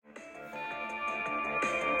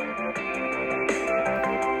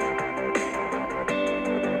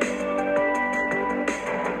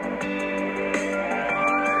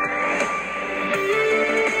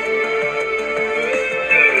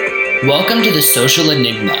Welcome to the Social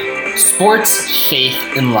Enigma, Sports, Faith,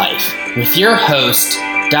 and Life, with your host,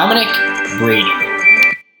 Dominic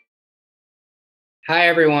Brady. Hi,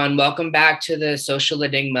 everyone. Welcome back to the Social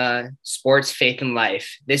Enigma, Sports, Faith, and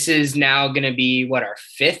Life. This is now going to be, our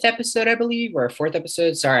fifth episode, I believe, or our fourth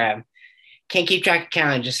episode? Sorry, I can't keep track of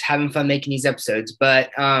count, just having fun making these episodes. But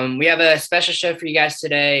we have a special show for you guys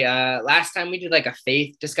today. Last time we did like a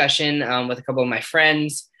faith discussion with a couple of my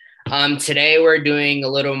friends. Today we're doing a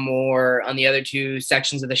little more on the other two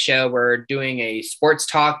sections of the show. We're doing a sports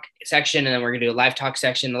talk section, and then we're going to do a live talk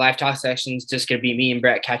section. The live talk section is just going to be me and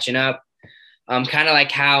Brett catching up, kind of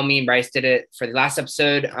like how me and Bryce did it for the last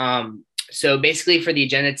episode. So basically for the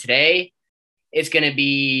agenda today, it's going to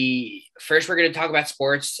be, first we're going to talk about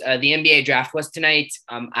sports. The NBA draft was tonight.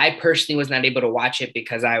 I personally was not able to watch it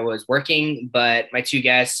because I was working, but my two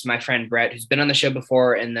guests, my friend Brett, who's been on the show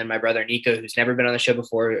before, and then my brother Nikko, who's never been on the show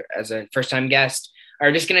before as a first-time guest,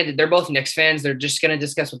 are just going to, they're both Knicks fans. They're just going to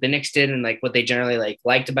discuss what the Knicks did and like what they generally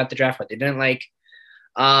liked about the draft, what they didn't like.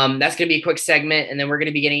 That's going to be a quick segment, and then we're going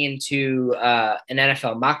to be getting into an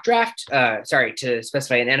NFL mock draft. To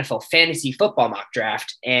specify, an NFL fantasy football mock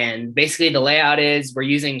draft. And basically the layout is we're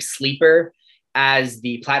using Sleeper as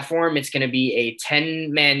the platform. It's going to be a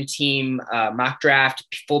 10-man team mock draft,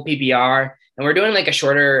 full PPR, and we're doing like a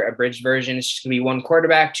shorter abridged version. It's just going to be one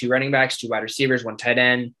quarterback, two running backs, two wide receivers, one tight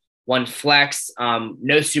end, one flex.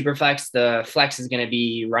 No super flex. The flex is going to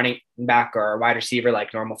be running back or wide receiver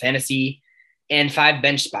like normal fantasy, and 5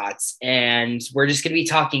 bench spots. And we're just going to be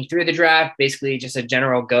talking through the draft, basically just a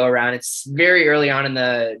general go around. It's very early on in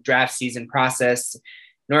the draft season process.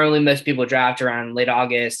 Normally most people draft around late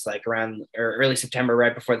August, like around or early September,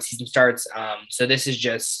 right before the season starts. So this is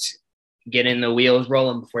just getting the wheels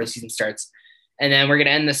rolling before the season starts. And then we're going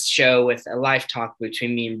to end this show with a live talk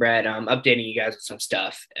between me and Brett, updating you guys with some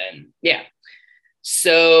stuff. And yeah.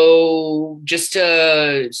 So just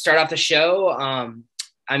to start off the show,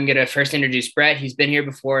 I'm going to first introduce Brett. He's been here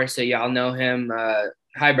before, so y'all know him.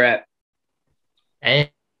 Hi, Brett.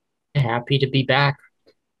 Hey, happy to be back.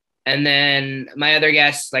 And then my other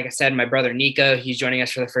guest, like I said, my brother Nikko, he's joining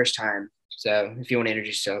us for the first time. So if you want to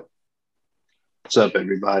introduce yourself. What's up,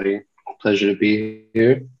 everybody? Pleasure to be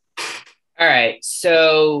here. All right.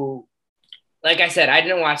 So like I said, I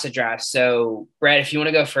didn't watch the draft. So Brett, if you want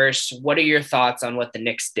to go first, what are your thoughts on what the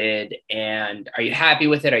Knicks did? And are you happy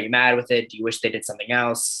with it? Are you mad with it? Do you wish they did something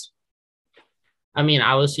else? I mean,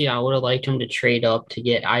 obviously, I would have liked them to trade up to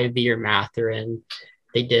get Ivy or Matherin.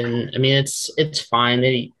 They didn't. I mean, it's fine.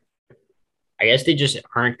 I guess they just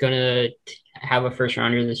aren't gonna have a first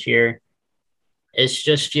rounder this year. It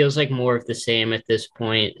just feels like more of the same at this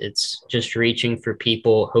point. It's just reaching for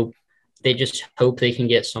people. They just hope they can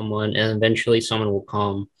get someone, and eventually someone will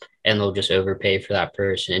come and they'll just overpay for that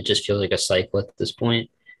person. It just feels like a cycle at this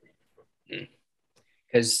point.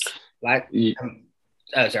 Because,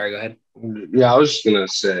 sorry, go ahead. Yeah, I was just gonna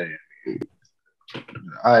say,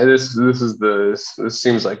 this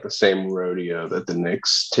seems like the same rodeo that the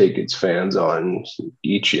Knicks take its fans on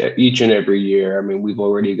each and every year. I mean, we've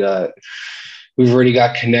already got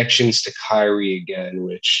connections to Kyrie again,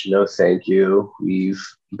 which no, thank you. We've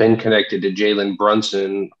been connected to Jalen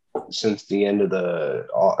Brunson since the end of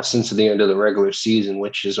the regular season,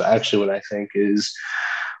 which is actually what I think is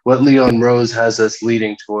what Leon Rose has us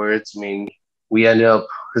leading towards. I mean, we end up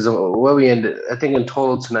I think in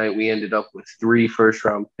total tonight we ended up with 3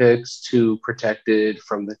 first-round picks, 2 protected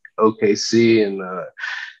from the OKC and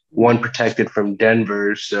 1 protected from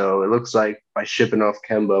Denver. So it looks like by shipping off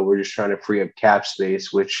Kemba, we're just trying to free up cap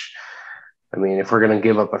space, which, I mean, if we're going to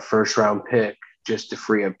give up a first-round pick just to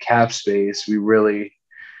free up cap space, we really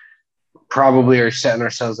probably are setting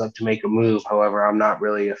ourselves up to make a move. However, I'm not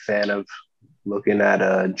really a fan of looking at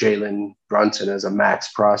Jalen Brunson as a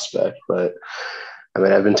max prospect, but I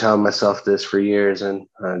mean, I've been telling myself this for years, and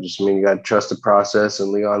you got to trust the process,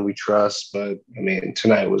 and Leon we trust. But I mean,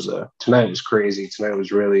 tonight was crazy. Tonight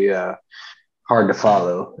was really hard to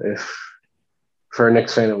follow. If for a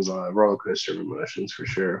Knicks fan, it was a roller coaster of emotions for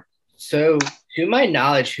sure. So, to my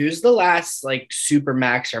knowledge, who's the last like super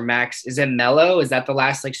max or max? Is it Melo? Is that the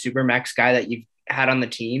last like super max guy that you've had on the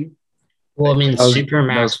team? Well, I mean,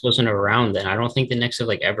 Supermax wasn't around then. I don't think the Knicks have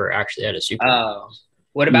like ever actually had a Supermax.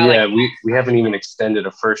 What about we haven't even extended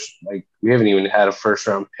we haven't even had a first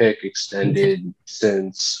round pick extended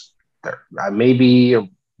since maybe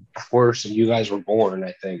before you guys were born.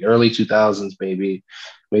 I think early 2000s, maybe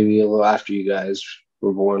a little after you guys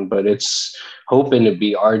were born. But it's hoping to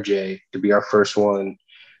be RJ to be our first one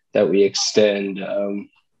that we extend,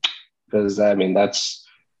 because I mean that's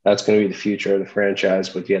going to be the future of the franchise.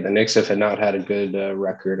 But yeah, the Knicks have not had a good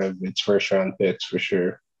record of its first round picks for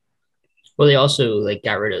sure. Well, they also like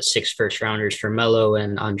got rid of 6 first rounders for Melo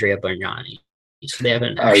and Andrea Bargnani. So they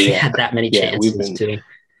haven't actually had that many chances to.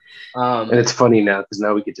 And it's funny now because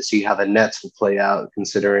now we get to see how the Nets will play out,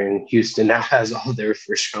 considering Houston now has all their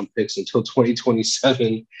first round picks until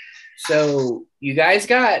 2027. So you guys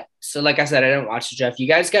got, so like I said, I didn't watch the draft. You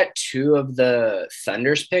guys got 2 of the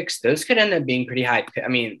Thunder's picks. Those could end up being pretty high. I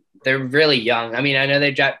mean, they're really young. I mean, I know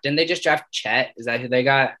didn't they just draft Chet? Is that who they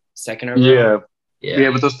got? Second overall?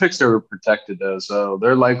 Yeah, but those picks are protected though, so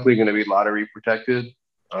they're likely going to be lottery protected.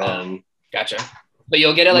 Gotcha. But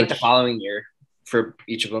you'll get it like the following year for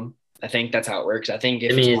each of them. I think that's how it works. I think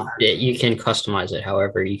if you can customize it.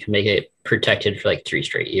 However, you can make it protected for like 3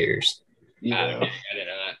 straight years. Yeah, I didn't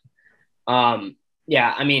know that.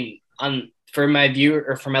 Yeah, I mean, for my viewer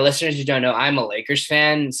or for my listeners who don't know, I'm a Lakers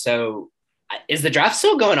fan. So is the draft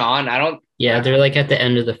still going on? Yeah, they're like at the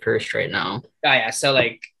end of the first right now. Oh yeah, so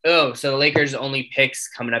the Lakers only picks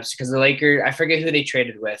coming up because the Lakers, I forget who they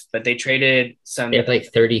traded with, but they traded some. They have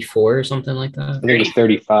like 34 or something like that. I think it's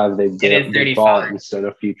 35. They bought and sent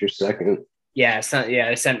a future second. Yeah,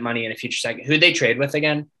 they sent money in a future second. Who'd they trade with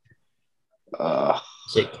again?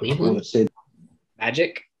 Is it Cleveland?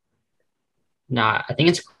 Magic? Nah, I think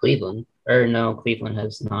it's Cleveland. Or no, Cleveland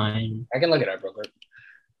has 9. I can look it up real quick.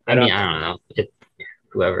 I don't know.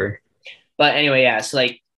 Whoever. But anyway, yeah. So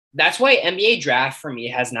that's why NBA draft for me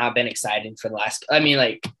has not been exciting for the last. I mean,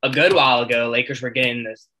 like a good while ago, Lakers were getting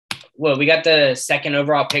this. Well, we got the second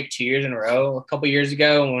overall pick 2 years in a row. A couple years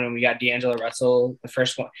ago when we got D'Angelo Russell, the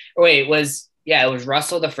first one. Oh wait, it was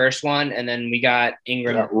Russell the first one, and then we got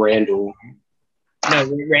Ingram. Got Randall.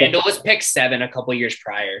 No, Randall was picked 7 a couple years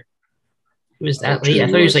prior. Was that late? I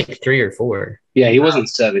thought he was like 3 or 4. Yeah, he wasn't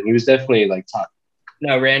 7. He was definitely like top.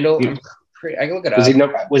 No, Randall. I can look it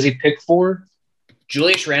up. Was he pick 4?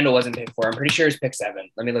 Julius Randle wasn't pick 4. I'm pretty sure he was pick 7.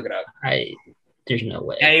 Let me look it up. There's no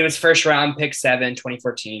way. Yeah, he was first round, pick 7,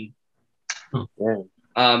 2014. Oh.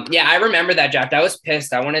 Yeah, I remember that draft. I was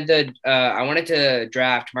pissed. I wanted to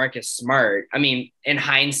draft Marcus Smart. I mean, in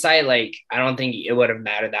hindsight, like I don't think it would have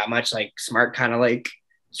mattered that much. Like Smart kind of like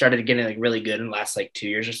started getting like really good in the last like 2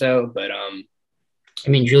 years or so. But I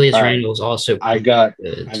mean, Julius Randle's also. I've got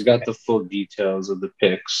the full details of the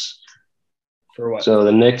picks. For what? So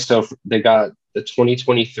the Knicks, they got the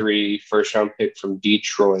 2023 first round pick from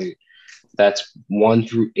Detroit. That's 1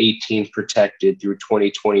 through 18 protected through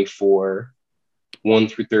 2024, 1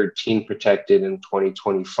 through 13 protected in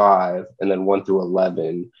 2025, and then 1 through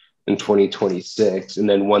 11 in 2026, and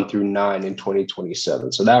then 1 through 9 in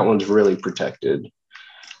 2027. So that one's really protected.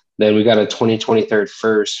 Then we got a 2023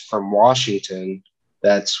 first from Washington.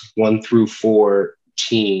 That's 1 through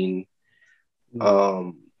 14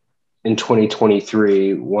 in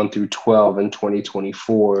 2023, 1 through 12 in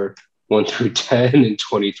 2024, 1 through 10 in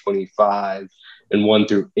 2025, and 1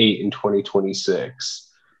 through 8 in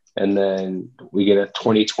 2026. And then we get a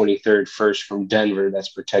 2023 first from Denver that's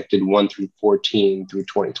protected 1 through 14 through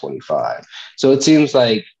 2025. So it seems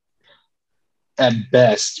like at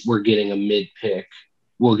best we're getting a mid pick.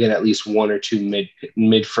 We'll get at least 1 or 2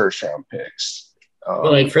 mid first round picks.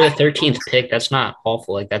 Well, like for the 13th pick, that's not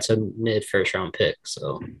awful. Like that's a mid first round pick.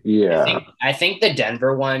 So yeah, I think the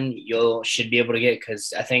Denver one should be able to get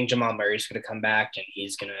because I think Jamal Murray's going to come back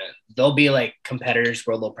and they'll be like competitors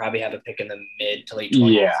where they'll probably have a pick in the mid to late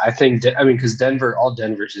 20s. Yeah, because all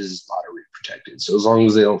Denver's is lottery protected. So as long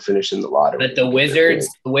as they don't finish in the lottery. But the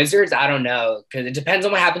Wizards, I don't know because it depends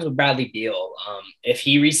on what happens with Bradley Beal. If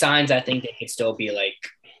he resigns, I think they could still be like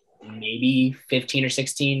maybe 15 or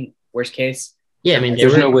 16 worst case. Yeah, I mean, they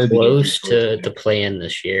were close to play in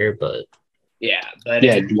this year, but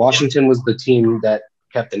Washington was the team that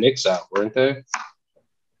kept the Knicks out, weren't they?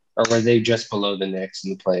 Or were they just below the Knicks in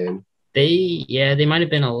the play-in? They might have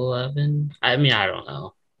been 11. I mean, I don't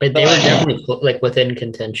know, but they were definitely like within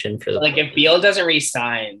contention for the. Like if Beal doesn't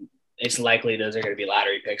re-sign, it's likely those are going to be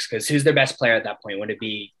lottery picks because who's their best player at that point? Would it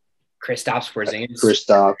be Kristaps Porzingis?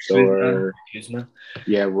 Kristaps or Kuzma?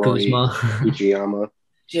 Yeah, Roy Ujiyama.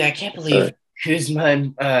 Yeah, I can't believe.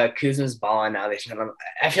 Kuzma's balling now.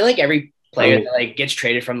 I feel like every player that like gets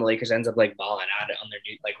traded from the Lakers ends up like balling out on their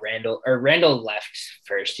new like Randall left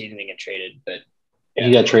first. He didn't get traded, but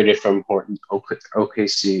he got traded from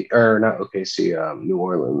OKC or not OKC, New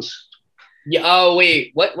Orleans. Yeah. Oh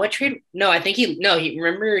wait, what trade? No, I think he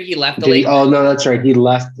left the Lakers. Oh no, that's right. He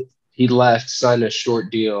left, signed a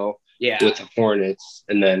short deal with the Hornets,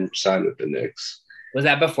 and then signed with the Knicks. Was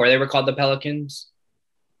that before they were called the Pelicans?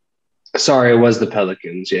 Sorry, it was the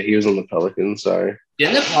Pelicans. Yeah, he was on the Pelicans. Sorry.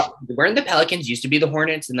 Weren't the Pelicans used to be the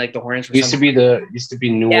Hornets and like the Hornets were used to be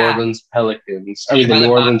New Orleans Pelicans. I mean the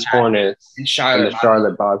New Orleans Hornets and the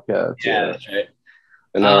Charlotte Bobcats. Yeah, that's right.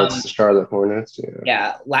 And now it's the Charlotte Hornets.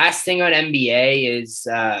 Yeah. Last thing on NBA is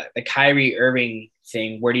the Kyrie Irving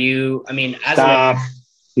thing. Where do you? I mean, stop.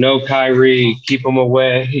 No Kyrie. Keep him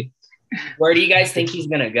away. Where do you guys think he's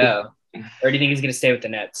gonna go, or do you think he's gonna stay with the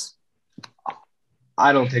Nets?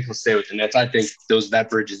 I don't think he'll stay with the Nets. I think that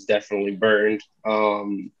bridge is definitely burned.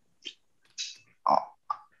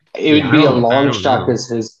 It would be a long shot because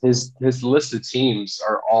his list of teams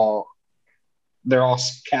are all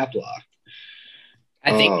cap locked.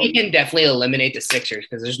 I think he can definitely eliminate the Sixers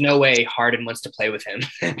because there's no way Harden wants to play with him.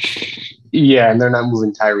 Yeah, and they're not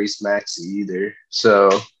moving Tyrese Maxey either. So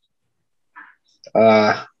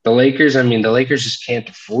the Lakers, the Lakers just can't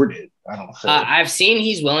afford it. I don't think. I've seen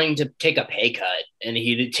he's willing to take a pay cut, and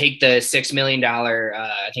he'd take the $6 million.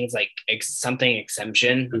 I think it's like something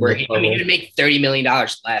exemption where he would make $30 million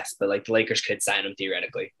less, but like the Lakers could sign him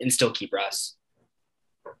theoretically and still keep Russ.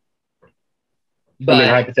 But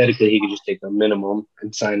hypothetically, he could just take the minimum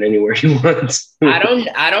and sign anywhere he wants. I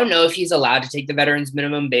don't know if he's allowed to take the veterans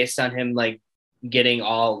minimum based on him like getting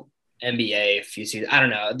all NBA if you see. I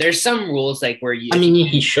don't know. There's some rules like where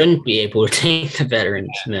he shouldn't be able to take the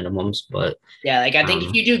veterans minimums, but like I think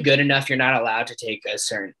if you do good enough, you're not allowed to take a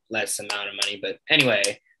certain less amount of money. But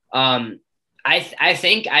anyway, I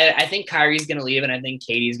think Kyrie's gonna leave, and I think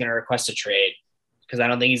Katie's gonna request a trade because I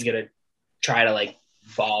don't think he's gonna try to like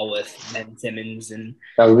ball with Ben Simmons. And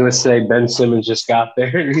I was gonna say Ben Simmons just got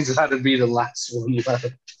there and he's got to be the last one left.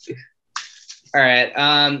 All right.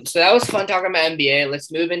 So that was fun talking about NBA.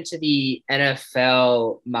 Let's move into the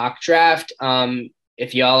NFL mock draft.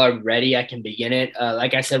 If y'all are ready, I can begin it.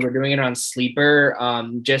 Like I said, we're doing it on Sleeper.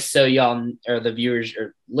 Just so y'all or the viewers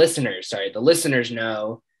or listeners, the listeners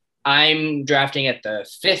know, I'm drafting at the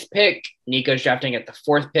 5th pick. Nikko's drafting at the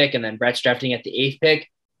 4th pick, and then Brett's drafting at the 8th pick.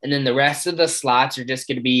 And then the rest of the slots are just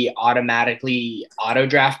going to be automatically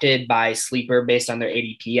auto-drafted by Sleeper based on their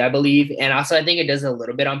ADP, I believe. And also, I think it does a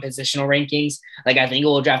little bit on positional rankings. Like, I think it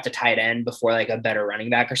will draft a tight end before, like, a better running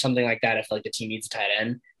back or something like that if, like, the team needs a tight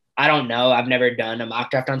end. I don't know. I've never done a mock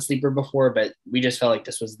draft on Sleeper before, but we just felt like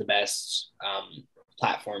this was the best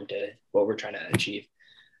platform to what we're trying to achieve.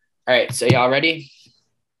 All right, so y'all ready?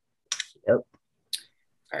 Yep.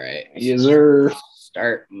 All right. Yes, sir.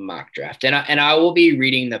 Start mock draft, and I will be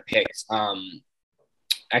reading the picks.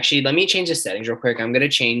 Actually, let me change the settings real quick. I'm gonna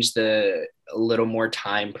change a little more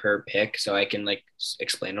time per pick so I can like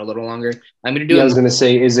explain a little longer. I'm gonna do. I was gonna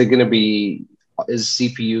say, is CPU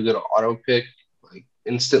gonna auto pick like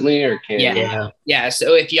instantly or can? Yeah.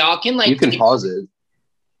 So if y'all can like, you can pause it.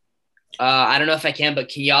 I don't know if I can, but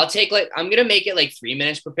can y'all take like? I'm gonna make it like 3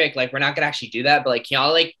 minutes per pick. Like we're not gonna actually do that, but like, can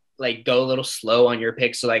y'all like go a little slow on your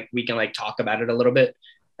pick so like we can like talk about it a little bit.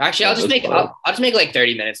 Actually, I'll just make like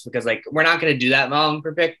 30 minutes because like we're not gonna do that long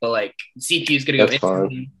per pick, but like CPU is gonna go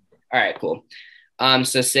instantly. All right, cool.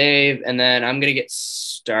 So save, and then I'm gonna get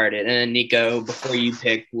started. And then Nikko, before you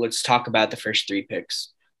pick, let's talk about the first 3 picks.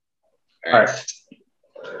 All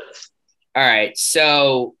right.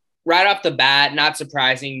 So right off the bat, not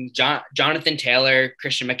surprising, Jonathan Taylor,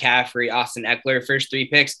 Christian McCaffrey, Austin Eckler, first 3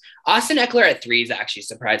 picks. Austin Eckler at 3 is actually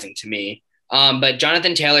surprising to me. But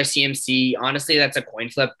Jonathan Taylor, CMC, honestly, that's a coin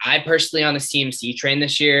flip. I personally on the CMC train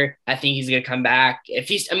this year. I think he's going to come back. If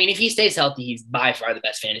he stays healthy, he's by far the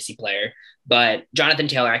best fantasy player. But Jonathan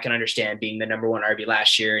Taylor, I can understand being the number 1 RB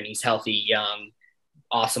last year, and he's healthy, young,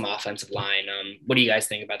 awesome offensive line. What do you guys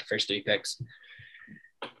think about the first 3 picks?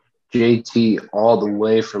 JT all the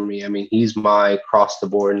way for me. I mean, he's my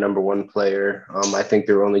across-the-board number 1 player. I think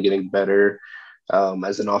they're only getting better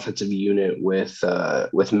as an offensive unit with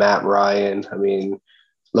Matt Ryan. I mean,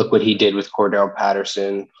 look what he did with Cordell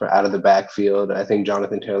Patterson for out of the backfield. I think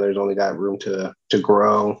Jonathan Taylor's only got room to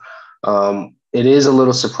grow. It is a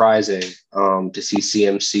little surprising to see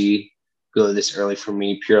CMC go this early for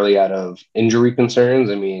me purely out of injury concerns.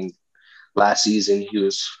 I mean, last season, he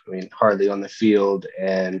was hardly on the field,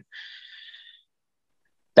 and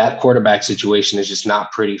that quarterback situation is just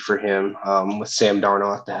not pretty for him with Sam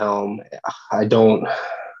Darnold at the helm. I don't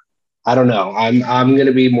know. I'm going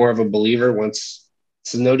to be more of a believer once.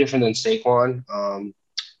 It's no different than Saquon.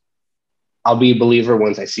 I'll be a believer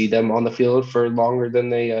once I see them on the field for longer than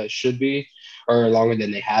they should be or longer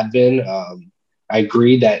than they have been. I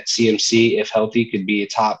agree that CMC, if healthy, could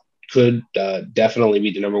definitely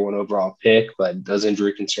be the number 1 overall pick, but those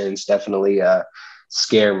injury concerns definitely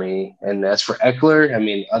scare me. And as for Eckler, I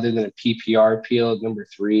mean, other than a PPR appeal, number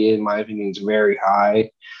 3, in my opinion, is very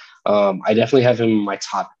high. I definitely have him in my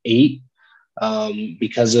top 8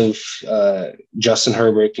 because of Justin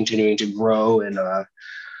Herbert continuing to grow and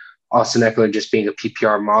Austin Eckler just being a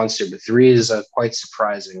PPR monster. But 3 is quite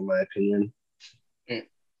surprising, in my opinion.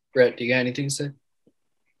 Brett, do you got anything to say?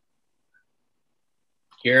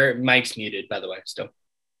 Your mic's muted, by the way, still.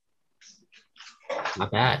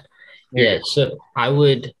 Not bad. Yeah, so I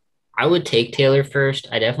would take Taylor first.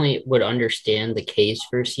 I definitely would understand the case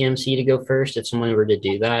for CMC to go first if someone were to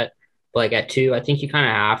do that. But like at 2, I think you kind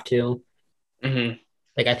of have to. Mm-hmm.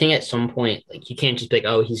 Like I think at some point, like you can't just be like,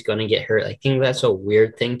 oh, he's gonna get hurt. I think that's a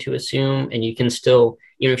weird thing to assume. And you can still,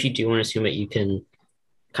 even if you do want to assume it, you can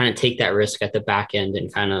kind of take that risk at the back end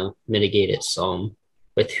and kind of mitigate it some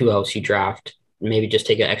with who else you draft. Maybe just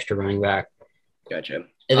take an extra running back. Gotcha.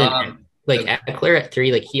 And then like Eckler at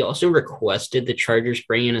 3, like he also requested the Chargers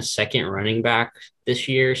bring in a second running back this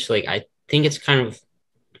year. So like I think it's kind of,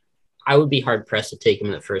 I would be hard pressed to take him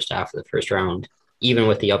in the first half of the first round, even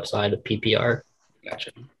with the upside of PPR.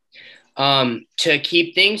 Gotcha. To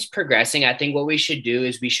keep things progressing, I think what we should do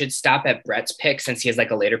is we should stop at Brett's pick since he has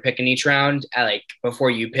like a later pick in each round. Like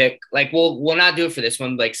before you pick, like we'll not do it for this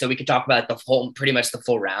one, like so we could talk about pretty much the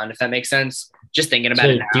full round if that makes sense. Just thinking about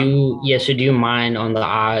it now. So do mine on the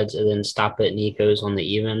odds and then stop at Nikko's on the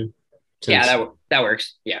even. Yeah, that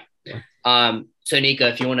works. Yeah. So Nikko,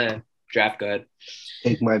 if you want to draft, go ahead.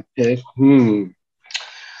 Take my pick.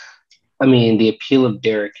 I mean, the appeal of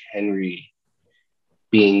Derrick Henry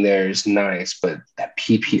being there is nice, but that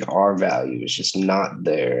PPR value is just not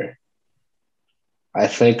there. I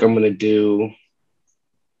think I'm gonna do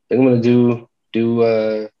a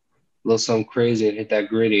little something crazy and hit that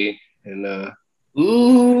gritty and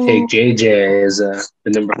take JJ as the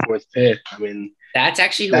number 4th pick. I mean, that's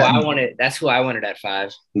actually who I wanted. That's who I wanted at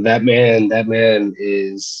 5. That man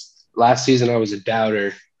is. Last season I was a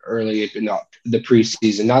doubter early in the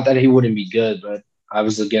preseason. Not that he wouldn't be good, but I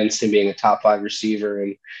was against him being a top 5 receiver,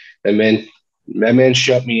 and that man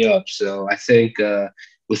shut me up. So I think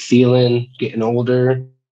with Thielen getting older,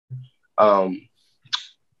 and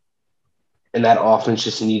that offense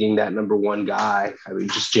just needing that number 1 guy, I mean,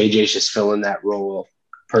 just JJ's just filling that role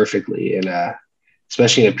perfectly, and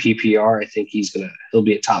especially in a PPR, I think he'll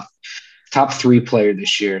be a top 3 player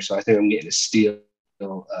this year. So I think I'm getting a steal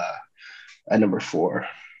at number 4.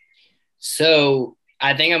 So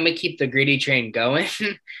I think I'm gonna keep the greedy train going.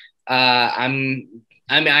 I'm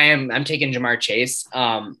taking Jamar Chase.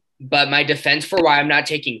 But my defense for why I'm not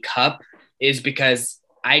taking Kupp is because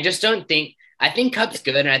I think Kupp's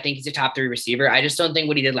good and I think he's a top 3 receiver. I just don't think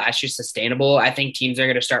what he did last year is sustainable. I think teams are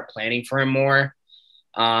gonna start planning for him more.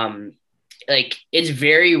 Like it's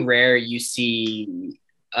very rare you see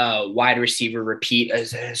a wide receiver repeat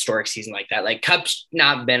as a historic season like that. Like Kupp's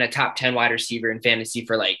not been a top 10 wide receiver in fantasy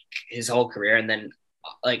for like his whole career. And then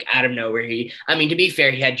like out of nowhere, to be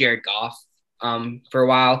fair, he had Jared Goff for a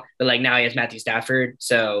while, but like now he has Matthew Stafford.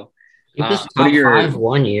 So he was top 5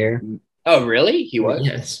 1 year. Oh, really? He was?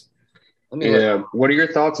 Yes. Yeah. What are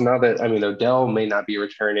your thoughts now that, I mean, Odell may not be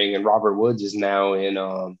returning and Robert Woods is now in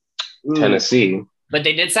Tennessee. But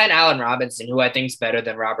they did sign Allen Robinson, who I think is better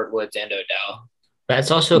than Robert Woods and Odell. That's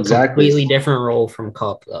also a completely different role from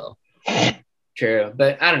Kupp, though. True,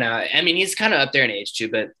 but I don't know. I mean, he's kind of up there in age too,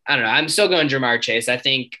 but I don't know. I'm still going Jamar Chase. I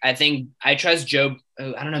think I trust Joe.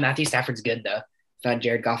 I don't know. Matthew Stafford's good though. It's not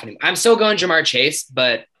Jared Goff anymore. I'm still going Jamar Chase,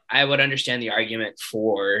 but I would understand the argument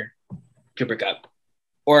for Cooper Kupp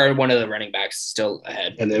or one of the running backs still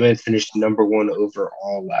ahead. And they man finished number 1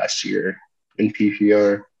 overall last year in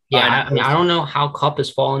PPR. Yeah, I don't know how Kupp has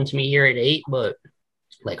fallen to me here at 8, but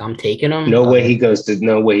like I'm taking him. No way he goes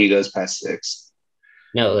past 6.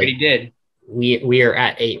 No, like but he did. We are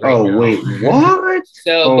at 8 right now. Oh wait, what?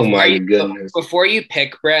 So goodness! Before you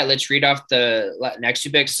pick, Brett, let's read off the next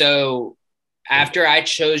 2 picks. So after I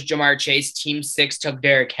chose Jamar Chase, Team 6 took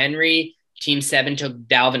Derrick Henry. Team 7 took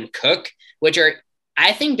Dalvin Cook,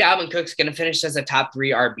 I think Dalvin Cook's going to finish as a top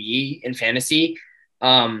 3 RB in fantasy.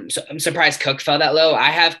 So I'm surprised Cook fell that low. I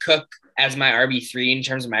have Cook as my RB3 in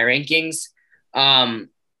terms of my rankings.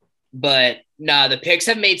 But no, the picks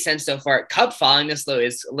have made sense so far. Kupp falling this low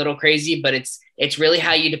is a little crazy, but it's really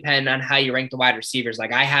how you depend on how you rank the wide receivers.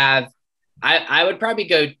 Like I would probably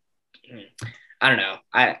go, I don't know.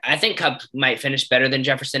 I think Kupp might finish better than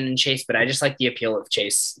Jefferson and Chase, but I just like the appeal of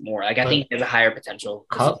Chase more. Like I think he has a higher potential.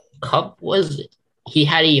 Kupp he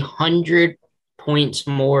had 100 points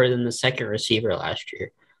more than the second receiver last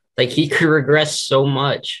year. Like he could regress so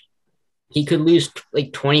much. He could lose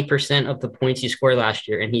like 20% of the points he scored last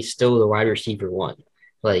year, and he's still the wide receiver 1.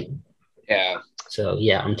 Like, yeah. So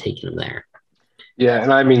yeah, I'm taking him there. Yeah,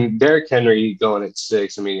 and I mean Derrick Henry going at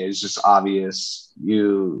 6. I mean, it's just obvious.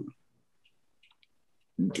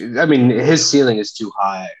 His ceiling is too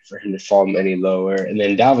high for him to fall any lower. And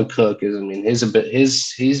then Dalvin Cook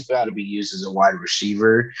he's got to be used as a wide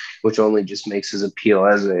receiver, which only just makes his appeal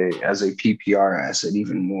as a PPR asset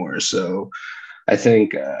even more. So I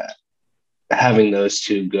think having those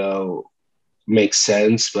two go makes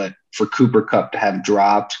sense. But for Cooper Kupp to have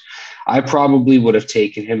dropped, I probably would have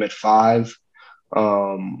taken him at 5,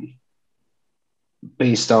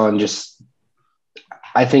 based on just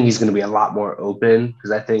I think he's going to be a lot more open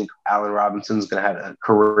because I think Allen Robinson's going to have a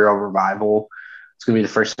career revival. It's going to be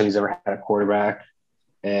the first time he's ever had a quarterback.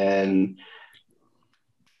 And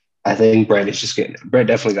I think Brett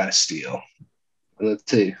definitely got a steal. Let's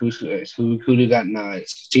see who do got 9.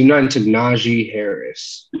 Team 9 took Najee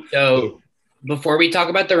Harris. So before we talk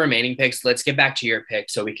about the remaining picks, let's get back to your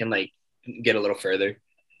pick so we can get a little further.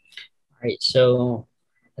 All right, so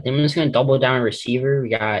I think I'm just going to double down receiver.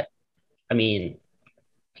 We have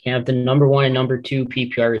the number 1 and number 2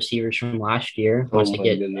 PPR receivers from last year. Once they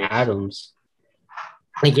get Adams,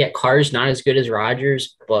 Carr's not as good as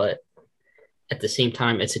Rodgers, but at the same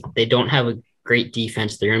time, they don't have a great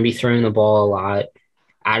defense. They're going to be throwing the ball a lot.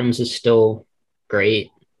 Adams is still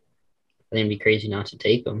great. I think it'd be crazy not to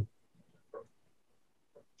take him.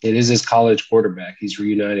 It is his college quarterback he's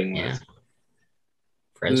reuniting with.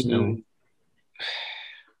 Fresno.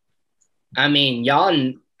 I mean, y'all,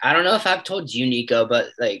 I don't know if I've told you, Nikko, but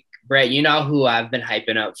Brett, you know who I've been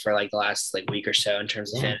hyping up for the last week or so in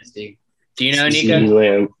terms of fantasy. Do you know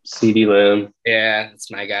Nikko? CeeDee Lamb. Yeah, that's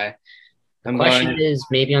my guy. The question is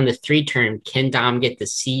maybe on the 3 term, can Dom get the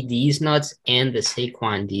CD's nuts and the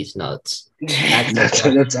Saquon D's nuts? That's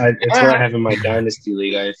what I have in my dynasty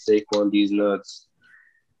league. I have Saquon D's nuts.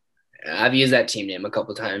 I've used that team name a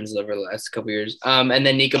couple times over the last couple years. And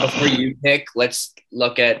then Nikko, before you pick, let's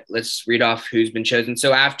read off who's been chosen.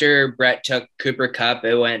 So after Brett took Cooper Kupp,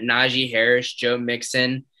 it went Najee Harris, Joe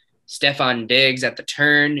Mixon, Stephon Diggs at the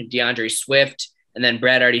turn, DeAndre Swift, and then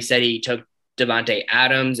Brett already said he took Devontae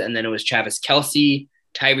Adams, and then it was Travis Kelce,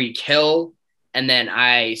 Tyreek Hill, and then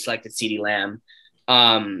I selected CeeDee Lamb.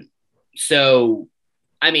 So,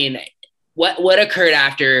 I mean, what occurred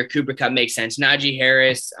after Cooper Kupp makes sense. Najee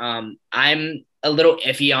Harris, I'm a little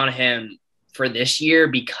iffy on him for this year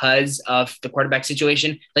because of the quarterback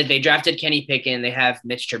situation. They drafted Kenny Pickett, they have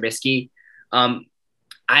Mitch Trubisky.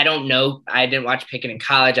 I don't know. I didn't watch Pickett in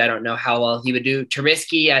college. I don't know how well he would do.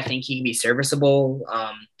 Trubisky, I think he can be serviceable.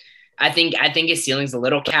 I think his ceiling's a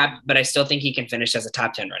little capped, but I still think he can finish as a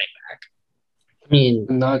top 10 running back. I mean,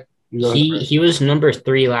 he was number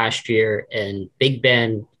 3 last year, and Big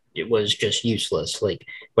Ben, it was just useless.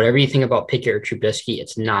 Whatever you think about Pickett or Trubisky,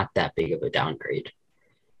 it's not that big of a downgrade.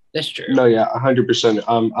 That's true. No, yeah, 100%.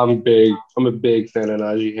 I'm a big fan of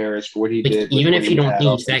Najee Harris for what he did. Even if you don't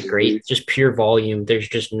think he's that great, just pure volume, there's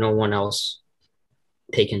just no one else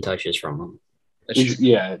taking touches from him.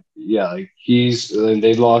 Yeah.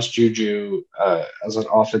 They lost Juju as an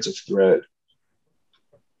offensive threat.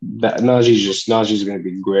 Najee's going to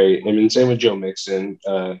be great. I mean, same with Joe Mixon,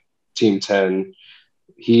 Team 10.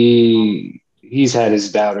 He's had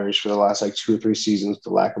his doubters for the last 2 or 3 seasons with the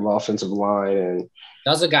lack of offensive line, and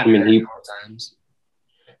also got hurt a couple times.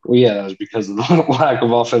 Well, yeah, that was because of the lack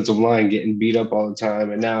of offensive line, getting beat up all the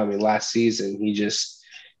time. And now, last season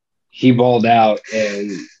he balled out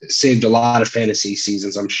and saved a lot of fantasy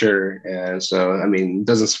seasons, I'm sure. And so, it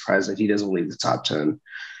doesn't surprise that he doesn't leave the top 10.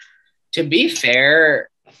 To be fair,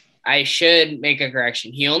 I should make a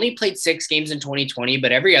correction. He only played 6 games in 2020,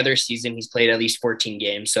 but every other season he's played at least 14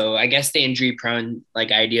 games. So I guess the injury-prone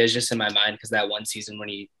idea is just in my mind because that one season when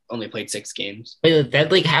he only played 6 games. But that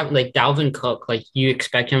Dalvin Cook, you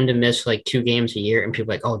expect him to miss 2 games a year, and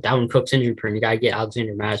people are oh, Dalvin Cook's injury-prone. You gotta get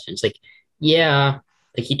Alexander Madison. It's yeah.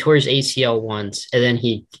 He tore his ACL once, and then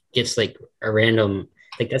he gets a random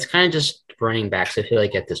that's kind of just running backs. I feel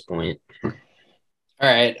at this point. All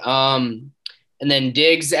right. And then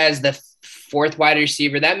Diggs as the 4th wide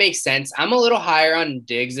receiver. That makes sense. I'm a little higher on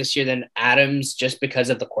Diggs this year than Adams just because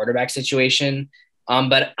of the quarterback situation.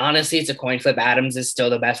 But honestly, it's a coin flip. Adams is still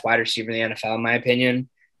the best wide receiver in the NFL, in my opinion.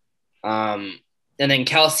 And then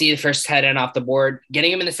Kelce, the first tight end off the board.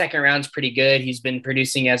 Getting him in the 2nd round is pretty good. He's been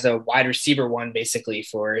producing as a wide receiver 1 basically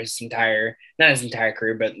for not his entire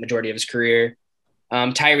career, but majority of his career.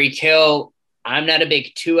 Tyreek Hill, I'm not a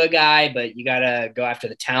big Tua guy, but you got to go after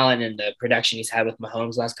the talent and the production he's had with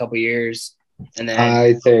Mahomes last couple of years. And then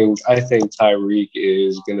I think Tyreek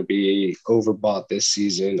is going to be overbought this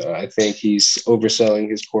season. I think he's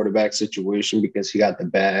overselling his quarterback situation because he got the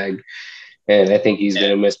bag. And I think he's going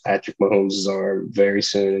to miss Patrick Mahomes' arm very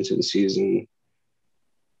soon into the season.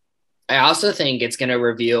 I also think it's going to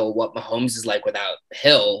reveal what Mahomes is like without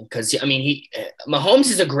Hill. Because, Mahomes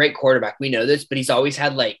is a great quarterback. We know this, but he's always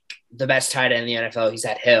had, the best tight end in the NFL. He's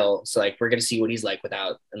had Hill. So, we're going to see what he's like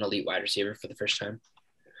without an elite wide receiver for the first time.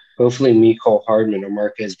 Hopefully, Mecole Hardman or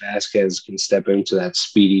Marquez Vasquez can step into that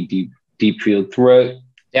speedy, deep field threat.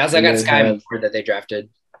 They also And got then Sky Moore that they drafted.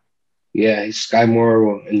 Yeah, Sky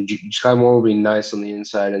Moore Sky Moore will be nice on the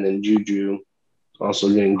inside, and then Juju also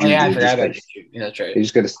getting Juju. Oh yeah, I forgot about Juju. Yeah, that's right. They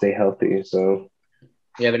just got to stay healthy. So,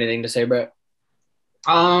 you have anything to say, Brett?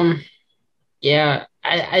 Yeah,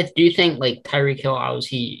 I do think like Tyreek Hill,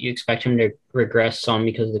 obviously you expect him to regress some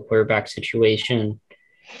because of the quarterback situation.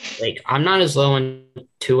 Like I'm not as low on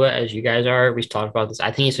Tua as you guys are. We've talked about this.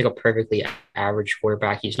 I think he's like a perfectly average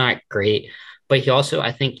quarterback. He's not great, but he also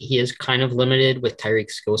I think he is kind of limited with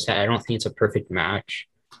Tyreek's skill set. I don't think it's a perfect match.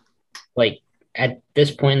 Like at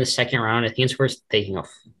this point in the second round, I think it's worth taking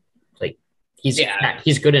off. Like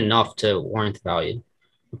he's good enough to warrant the value.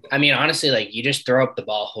 I mean, honestly, like you just throw up the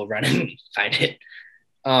ball, he'll run and find it.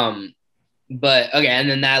 But okay, and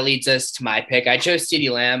then that leads us to my pick. I chose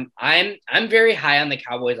CeeDee Lamb. I'm very high on the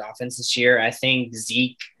Cowboys offense this year. I think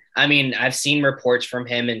Zeke, I mean, I've seen reports from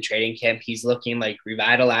him in training camp. He's looking like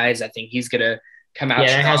revitalized. I think he's gonna come out.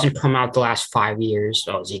 Yeah, that hasn't come out the last 5 years.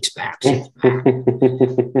 So Zeke's back.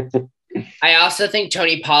 I also think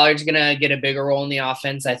Tony Pollard's gonna get a bigger role in the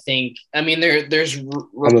offense. I mean, there's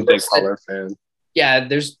I'm a big Pollard fan. Yeah,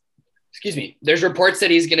 there's reports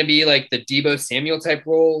that he's gonna be like the Deebo Samuel type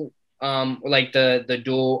role, like the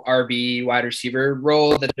dual RB wide receiver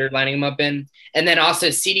role that they're lining him up in. And then also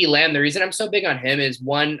CeeDee Lamb, the reason I'm so big on him is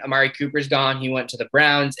one, Amari Cooper's gone. He went to the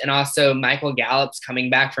Browns. And also Michael Gallup's coming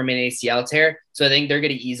back from an ACL tear. So I think they're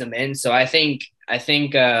going to ease him in. So I think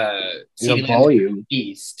CeeDee Lamb's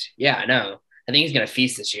feast. Yeah, I know. I think he's going to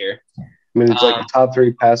feast this year. I mean, it's like a top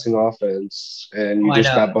 3 passing offense, and you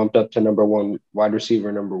just got bumped up to number 1 wide receiver,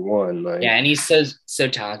 number 1. Like, yeah, and he's so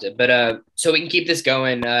talented. But so we can keep this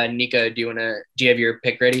going. Nikko, do you have your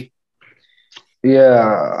pick ready?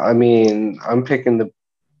 Yeah, I mean, I'm going to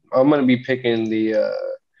be picking the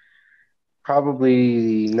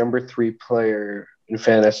probably the number 3 player in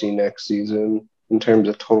fantasy next season in terms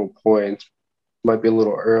of total points. Might be a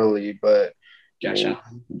little early, but Josh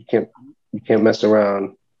Allen. You can't mess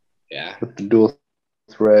around. Yeah. With the dual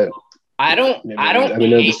threat. I know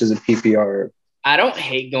this is a PPR. I don't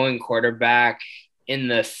hate going quarterback in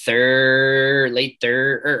the late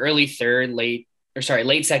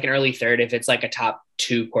second, early third if it's like a top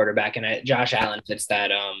 2 quarterback and Josh Allen fits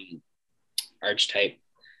that archetype.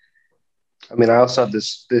 I mean, I also have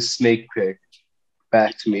this snake pick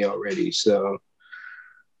back to me already. So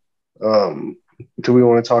do we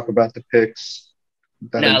want to talk about the picks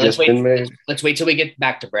that have just been made? Let's wait till we get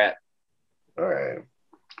back to Brett. All right.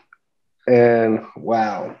 And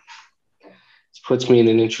wow, this puts me in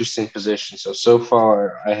an interesting position. So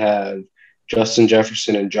far I have Justin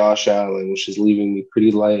Jefferson and Josh Allen, which is leaving me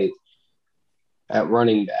pretty light at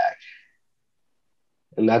running back.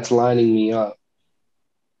 And that's lining me up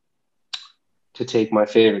to take my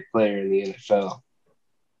favorite player in the NFL,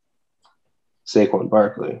 Saquon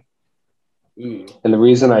Barkley. And the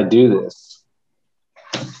reason I do this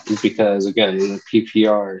is because, again, in the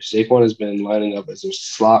PPR, Saquon has been lining up as a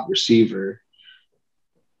slot receiver,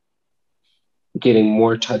 getting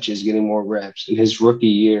more touches, getting more reps. In his rookie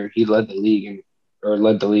year, he led the league in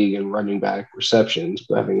running back receptions,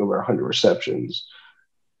 having over 100 receptions.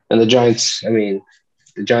 And the Giants are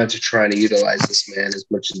trying to utilize this man as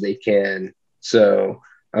much as they can. So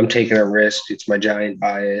I'm taking a risk. It's my Giant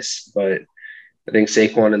bias, but I think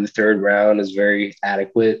Saquon in the 3rd round is very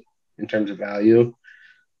adequate in terms of value.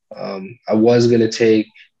 I was going to take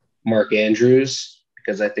Mark Andrews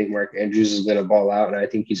because I think Mark Andrews is going to ball out, and I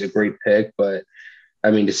think he's a great pick. But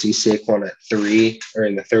I mean, to see Saquon at 3 or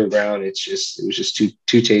in the 3rd round, it was just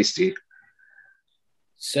too tasty.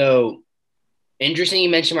 So interesting you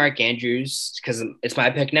mentioned Mark Andrews because it's my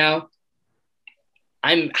pick now.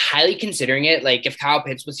 I'm highly considering it. Like if Kyle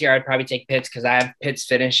Pitts was here, I'd probably take Pitts because I have Pitts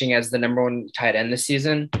finishing as the number 1 tight end this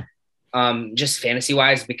season. Just fantasy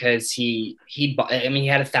wise, because he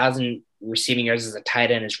had 1,000 receiving yards as a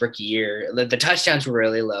tight end his rookie year. The touchdowns were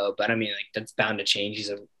really low, but I mean, like that's bound to change. He's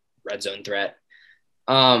a red zone threat.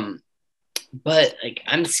 But like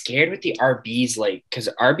I'm scared with the RBs, like because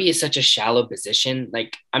RB is such a shallow position.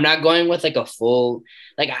 Like I'm not going with like a full,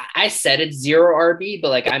 like I said it's 0 RB, but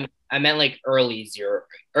like I meant like early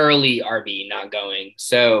RB, not going.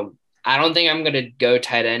 So I don't think I'm gonna go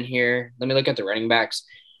tight end here. Let me look at the running backs.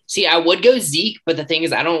 See, I would go Zeke, but the thing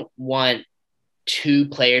is, I don't want 2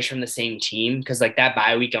 players from the same team because like that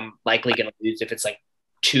bye week, I'm likely gonna lose if it's like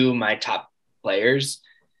 2 of my top players.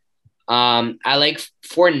 I like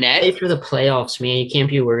Fournette. Play for the playoffs, man. You can't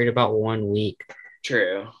be worried about 1 week.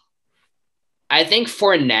 True. I think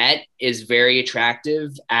Fournette is very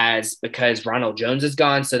attractive because Ronald Jones is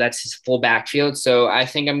gone, so that's his full backfield. So I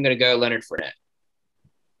think I'm going to go Leonard Fournette.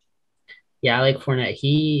 Yeah, I like Fournette.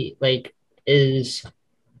 He is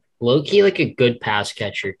low-key like a good pass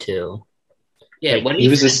catcher too. Yeah, Like what did He he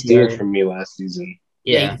was a finish? steal for me last season.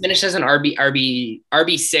 Yeah, Yeah, he finished as an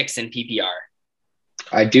RB6 in PPR.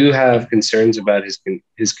 I do have concerns about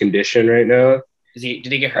his condition right now. Did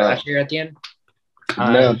he get hurt Uh, last year at the end?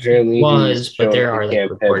 no, he apparently he's was, but showing there he are like can't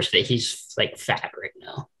pivot. reports that he's like fat right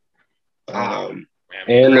now. Um,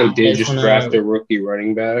 Man. and they You did guys just wanna, draft a rookie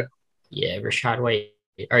running back. yeah, Rashad White.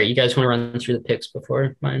 All right, you guys want to run through the picks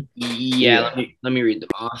before mine? Yeah, Yeah. let me read them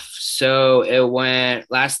off. So it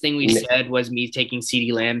went. Last thing we Nick, said was me taking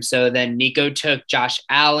CeeDee Lamb. So then Nico took Josh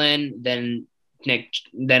Allen. Then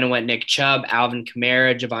Then it went Nick Chubb, Alvin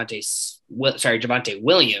Kamara, Javante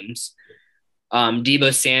Williams,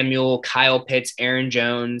 Debo Samuel, Kyle Pitts, Aaron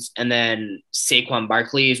Jones, and then Saquon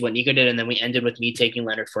Barkley is what Nico did, and then we ended with me taking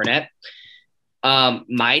Leonard Fournette.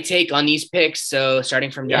 My take on these picks. So starting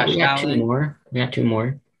from Yeah, Josh we got two Allen. more. We got two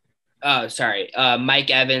more. Mike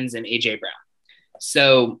Evans and AJ Brown.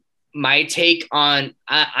 So my take on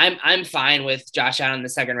I'm fine with Josh Allen in the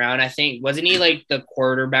second round. I think wasn't he like the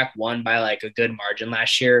quarterback one by like a good margin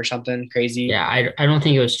last year or something crazy? Yeah, I don't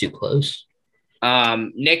think it was too close.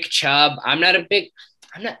 Nick Chubb.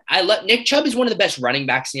 I love Nick Chubb is one of the best running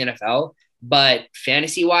backs in the NFL, but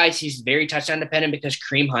fantasy wise, he's very touchdown dependent because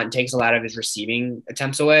Kareem Hunt takes a lot of his receiving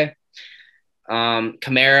attempts away.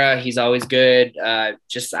 Kamara, he's always good.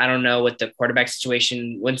 Just I don't know what the quarterback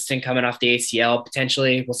situation. Winston coming off the ACL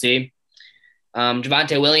potentially, we'll see.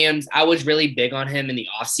 Javante Williams, I was really big on him in the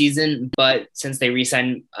offseason, but since they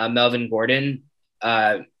re-signed Melvin Gordon,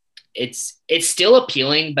 it's still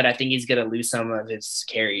appealing, but I think he's gonna lose some of his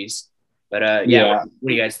carries. But yeah, what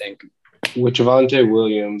do you guys think? with Javante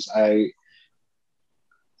Williams, I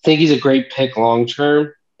think he's a great pick long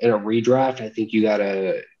term in a redraft. I think you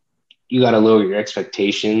gotta lower your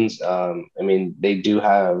expectations. I mean, they do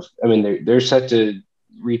have. I mean, they're set to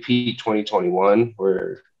repeat 2021,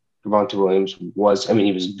 where Javante Williams was. I mean,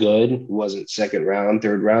 he was good. He wasn't second round,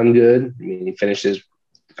 third round good. I mean, he finished his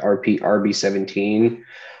RB 17.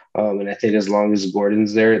 And I think as long as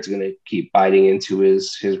Gordon's there, it's going to keep biting into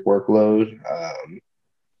his workload.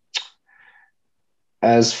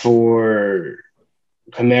 As for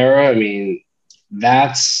Kamara, I mean,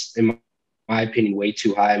 that's in my opinion way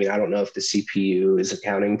too high. I mean, I don't know if the CPU is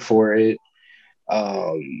accounting for it.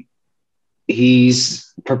 Um,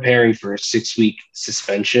 he's preparing for a 6-week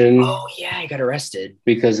suspension. Oh yeah, he got arrested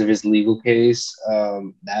Because of his legal case.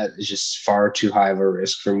 That is just far too high of a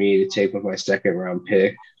risk for me to take with my second round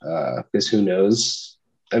pick. Because who knows?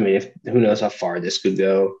 I mean, who knows how far this could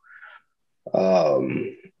go?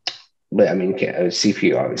 But I mean,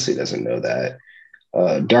 CPU obviously doesn't know that.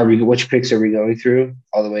 Darby, which picks are we going through?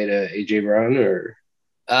 All the way to AJ Brown or?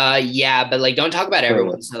 Yeah, but like don't talk about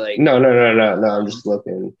everyone. So like No. I'm just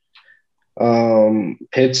looking.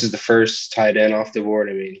 Pitts is the first tight end off the board.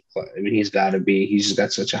 I mean, he's got to be. He's just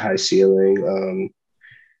got such a high ceiling.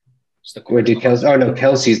 Where did Kelsey? Oh no,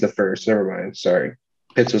 Kelsey's the first. Never mind. Sorry,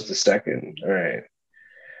 Pitts was the second. All right.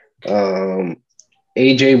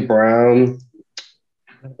 AJ Brown.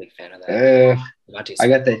 I'm not a big fan of that. I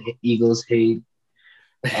got the Eagles hate.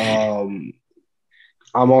 I'm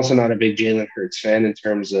also not a big Jalen Hurts fan in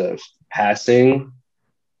terms of passing.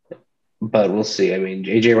 But we'll see. I mean,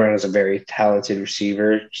 AJ Brown is a very talented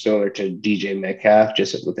receiver, similar to DJ Metcalf,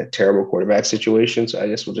 just with a terrible quarterback situation. So I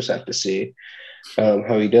guess we'll just have to see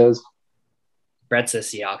how he does. Brett's a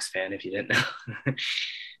Seahawks fan, if you didn't know.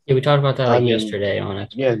 Yeah, we talked about that yesterday on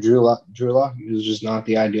it. Yeah, Drew Lock is just not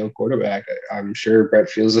the ideal quarterback. I'm sure Brett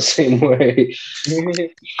feels the same way.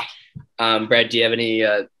 Brett, do you have any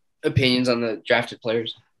opinions on the drafted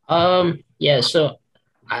players? Yeah, so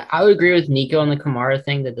I would agree with Nico on the Kamara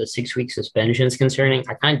thing that the 6-week suspension is concerning.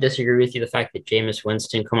 I kind of disagree with you the fact that Jameis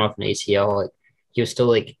Winston come off an ACL. Like, he was still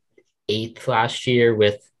like 8th last year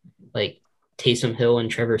with like Taysom Hill and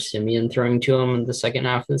Trevor Siemian throwing to him in the second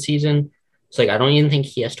half of the season. So like I don't even think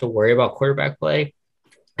he has to worry about quarterback play.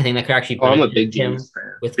 I think that could actually benefit him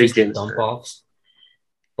with just dump offs.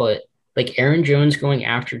 But like Aaron Jones going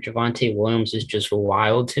after Javante Williams is just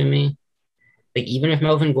wild to me. Like even if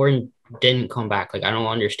Melvin Gordon didn't come back, like I don't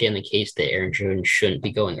understand the case that Aaron Jones shouldn't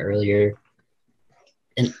be going earlier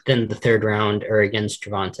and then the third round or against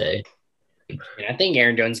Javante. I think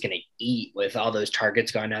Aaron Jones is going to eat with all those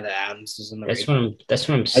targets going out of Adams. Is in the that's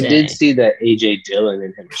what I'm saying. I did see that AJ Dillon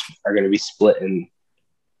and him are going to be splitting.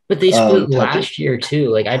 But they split last year too.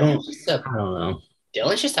 Like I don't know.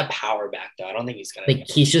 Dillon's just a power back though. I don't think he's going to like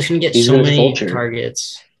he's just going to get so many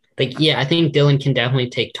targets. Like yeah, I think Dillon can definitely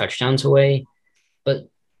take touchdowns away, but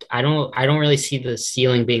I don't really see the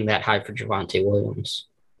ceiling being that high for Javante Williams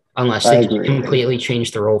unless they completely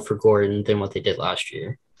change the role for Gordon than what they did last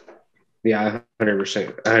year. Yeah,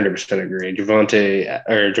 100% agree.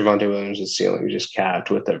 Javante Williams' ceiling is just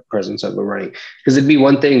capped with the presence of the running. Because it'd be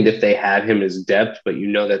one thing if they had him as depth, but you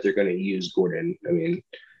know that they're going to use Gordon. So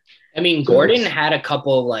Gordon had a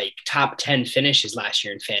couple like top 10 finishes last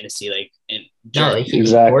year in fantasy, like in No,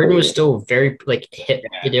 exactly. Gordon was still very like hit.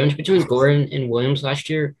 Yeah. The difference between Gordon and Williams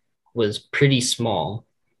last year was pretty small.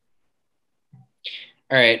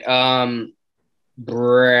 All right.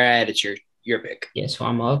 Brad, it's your pick. Yeah, so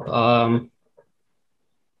I'm up.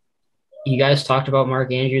 You guys talked about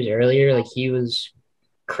Mark Andrews earlier. Like he was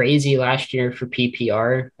crazy last year for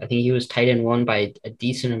PPR. I think he was tight end one by a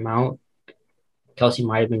decent amount. Kelsey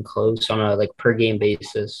might have been close on a like per game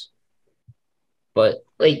basis. But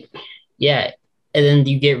like, yeah. And then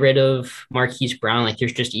you get rid of Marquise Brown. Like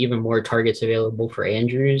there's just even more targets available for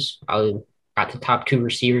Andrews. I got the top two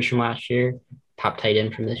receivers from last year, top tight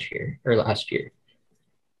end from this year or last year.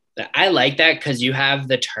 I like that because you have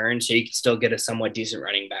the turn, so you can still get a somewhat decent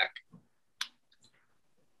running back.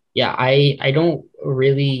 Yeah, I don't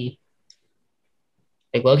really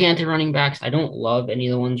like looking at the running backs. I don't love any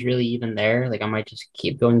of the ones really even there. Like I might just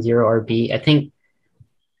keep going zero RB. I think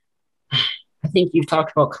you've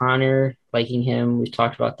talked about Connor liking him. We've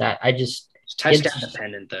talked about that. It's touchdown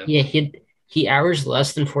dependent though. Yeah, he averaged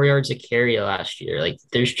less than 4 yards a carry last year. Like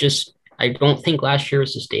there's just I don't think last year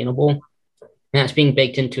was sustainable. And that's being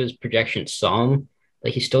baked into his projection some.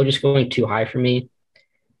 Like he's still just going too high for me.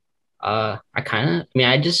 I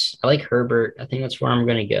like Herbert. I think that's where I'm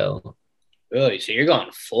gonna go. Really? So you're going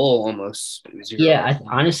full almost Yeah, zero.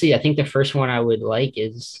 honestly, I think the first one I would like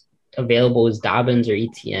is available is Dobbins or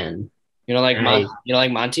ETN. You know, like And I you know,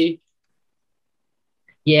 like Monty.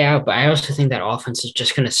 Yeah, but I also think that offense is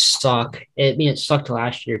just gonna suck. It sucked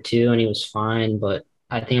last year too, and he was fine. But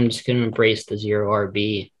I think I'm just gonna embrace the zero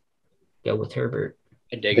RB. Go with Herbert.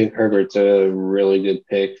 I I dig think it. Herbert's a really good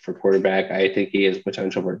pick for quarterback. I think he has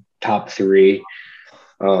potential for top three.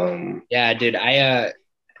 Yeah, dude. A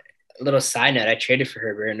little side note. I traded for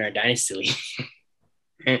Herbert in our dynasty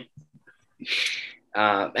league.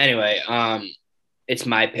 Anyway, it's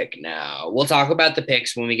my pick now. We'll talk about the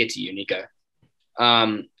picks when we get to you, Nikko.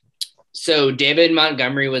 Um, so David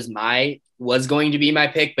Montgomery was going to be my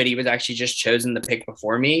pick, but he was actually just chosen the pick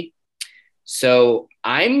before me. So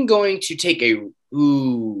I'm going to take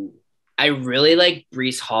I really like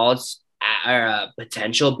Brees Hall's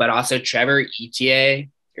potential, but also Trevor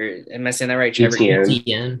Etienne. Or am I saying that right? Trevor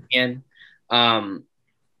ETN. Etienne. Um,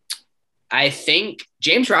 I think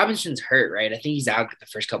James Robinson's hurt, right? I think he's out the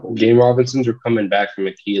first couple weeks. James Robinson's are coming back from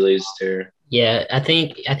Achilles tear. Yeah, I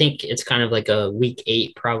think it's kind of like a week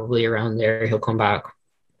 8, probably around there. He'll come back.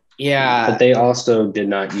 Yeah. But they also did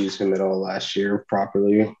not use him at all last year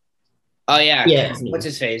properly. Oh yeah. Yeah. What's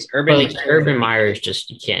his face? But like Urban Meyer is just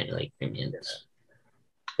you can't like. I mean,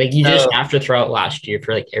 like you just have to throw out last year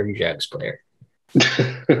for like every Jags player.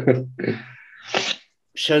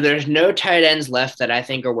 So there's no tight ends left that I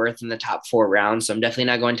think are worth in the top 4 rounds. So I'm definitely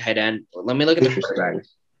not going tight end. Let me look at Interesting.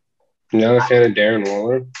 You're not a fan of Darren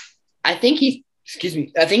Waller? I think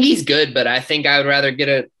I think he's good, but I think I would rather get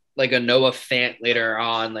a Noah Fant later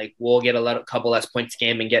on. Like we'll get a couple less points a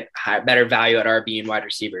game and get better value at RB and wide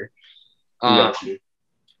receiver.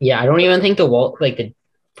 Yeah, I don't even think the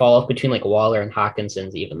fall off between like Waller and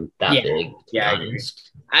Hawkinson's even that big. Yeah,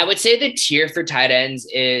 I would say the tier for tight ends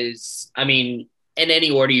is, in any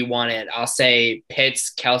order you want it. I'll say Pitts,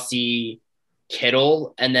 Kelsey,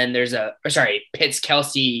 Kittle, and then Pitts,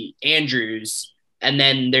 Kelsey, Andrews, and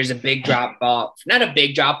then there's a big drop off. Not a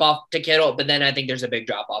big drop off to Kittle, but then I think there's a big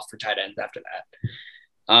drop off for tight ends after that.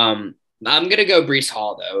 I'm gonna go Brees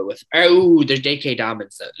Hall though. There's J.K.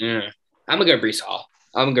 Dobbins though. I'm gonna go Brees Hall.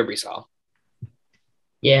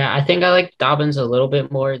 Yeah, I think I like Dobbins a little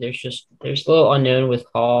bit more. There's a little unknown with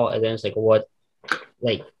Hall, and then it's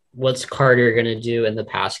what's Carter gonna do in the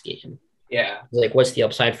pass game? Yeah. Like what's the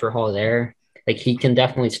upside for Hall there? Like he can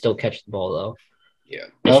definitely still catch the ball though. Yeah.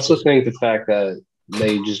 I also think the fact that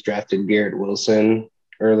they just drafted Garrett Wilson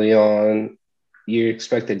early on, you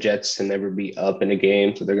expect the Jets to never be up in a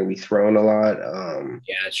game, so they're going to be throwing a lot.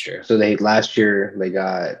 Yeah, that's true. So last year they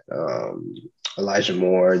got Elijah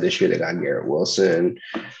Moore. This year they got Garrett Wilson.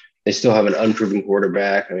 They still have an unproven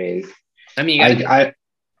quarterback. Go ahead.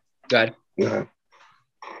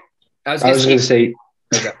 I was going to say,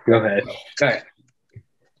 okay. Go ahead. Go ahead.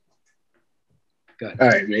 All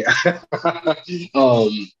right, man.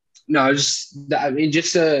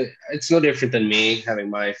 It's no different than me having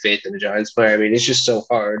my faith in the Giants player. I mean, it's just so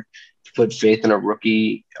hard to put faith in a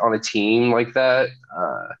rookie on a team like that.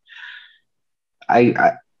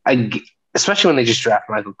 I especially when they just draft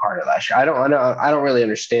Michael Carter last year. I don't really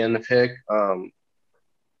understand the pick.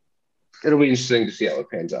 It'll be interesting to see how it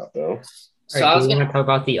pans out, though. So All right, I do was we gonna want to talk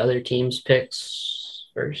about the other teams' picks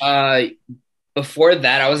first? before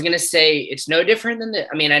that, I was gonna say it's no different than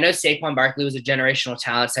I mean, I know Saquon Barkley was a generational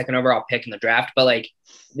talent, second overall pick in the draft, but like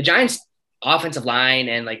the Giants' offensive line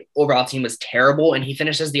and like overall team was terrible, and he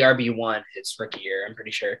finished as the RB1 his rookie year. I'm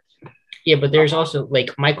pretty sure. Yeah, but there's also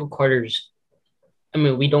like Michael Carter's. I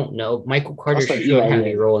mean, we don't know. Michael Carter Also, should have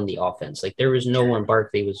yeah. a role in the offense. Like there was no one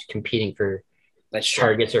Barkley was competing for That's true.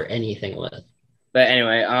 targets or anything with. But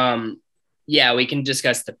anyway, yeah, we can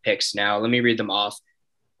discuss the picks now. Let me read them off.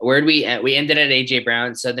 Where'd we end? We ended at AJ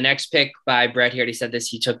Brown. So the next pick by Brett, he already said this.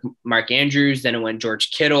 He took Mark Andrews. Then it went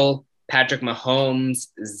George Kittle, Patrick Mahomes,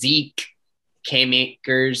 Zeke, Cam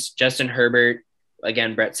Akers, Justin Herbert.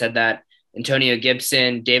 Again, Brett said that. Antonio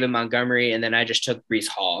Gibson, David Montgomery, and then I just took Breece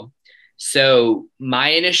Hall. So my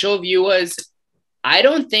initial view was, I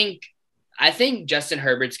think Justin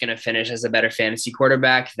Herbert's going to finish as a better fantasy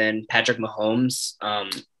quarterback than Patrick Mahomes.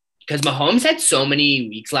 Because Mahomes had so many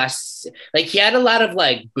weeks like he had a lot of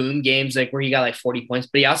like boom games, like where he got like 40 points,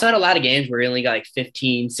 but he also had a lot of games where he only got like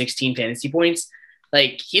 15, 16 fantasy points.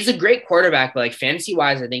 Like he's a great quarterback, but like fantasy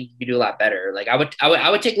wise, I think he could do a lot better. Like I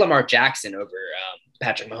would take Lamar Jackson over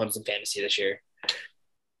Patrick Mahomes in fantasy this year.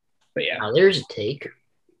 But yeah, Now there's a take.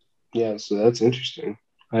 Yeah, so that's interesting.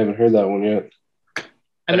 I haven't heard that one yet.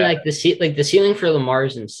 I mean, like the ceiling for Lamar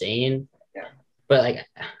is insane. Yeah. But like,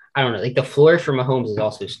 I don't know. Like the floor for Mahomes is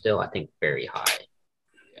also still, I think, very high.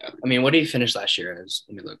 Yeah. I mean, what did he finish last year as?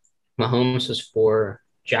 Let me look. Mahomes was 4.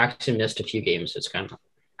 Jackson missed a few games. So it's kind of,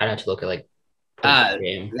 I'd have to look at like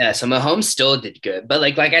game. Yeah, so Mahomes still did good, but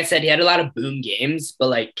like I said, he had a lot of boom games. But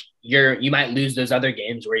like you might lose those other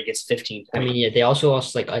games where he gets 15 points. I mean, yeah, they also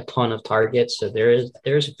lost like a ton of targets, so there's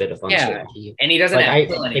a bit of uncertainty. Yeah, and he doesn't like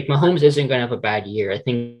Mahomes isn't going to have a bad year. I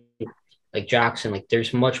think like Jackson, like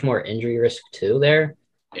there's much more injury risk too there.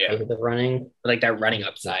 Yeah, like the running, but like that running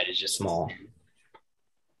upside is just small.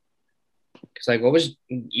 Because like, what was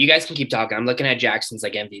you guys can keep talking? I'm looking at Jackson's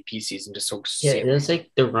like MVP season just so. Yeah, it's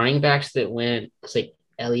like the running backs that went. It's like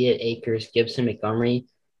Elliott, Akers, Gibson, Montgomery.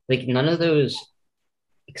 Like none of those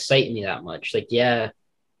excite me that much. Like yeah,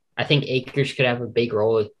 I think Akers could have a big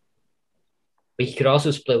role, but he could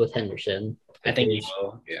also split with Henderson. I think he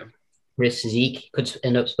will. Yeah. Risk Zeke could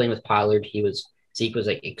end up splitting with Pollard. Zeke was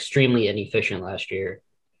like extremely inefficient last year.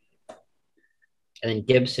 And then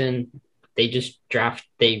Gibson, they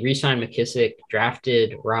re-signed McKissick,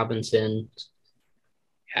 drafted Robinson.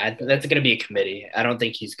 Yeah, that's going to be a committee. I don't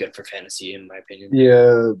think he's good for fantasy, in my opinion.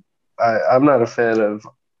 Yeah, I'm not a fan of.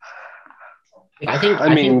 I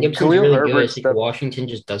think Gibson's really good. I think Washington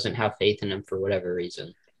just doesn't have faith in him for whatever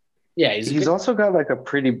reason. Yeah, he's also got like a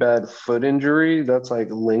pretty bad foot injury that's like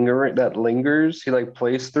lingers. He like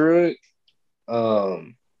plays through it, or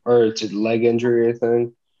it's a leg injury, I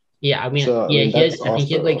think. Yeah, I mean, I think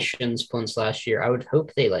he had like shin splints last year. I would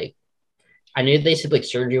hope they like. I knew they said like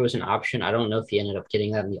surgery was an option. I don't know if he ended up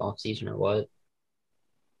getting that in the offseason or what.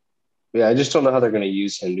 Yeah, I just don't know how they're going to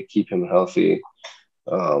use him to keep him healthy.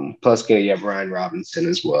 Plus, you have Brian Robinson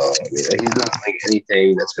as well. I mean, like, he's not like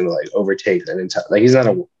anything that's going to like overtake that entire. Like he's not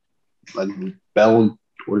a bell.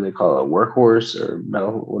 What do they call it? Workhorse or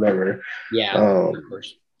bell, whatever. Yeah.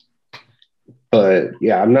 Workhorse. But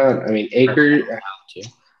yeah, I'm not. I mean, Akers.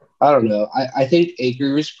 I don't know. I think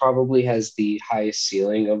Akers probably has the highest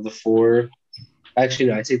ceiling of the 4. Actually,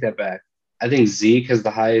 no, I take that back. I think Zeke has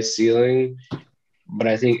the highest ceiling, but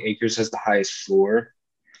I think Akers has the highest floor.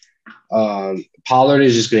 Pollard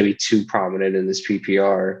is just going to be too prominent in this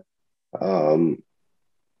PPR.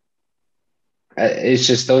 It's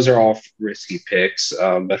just those are all risky picks.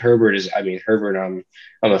 But Herbert, I'm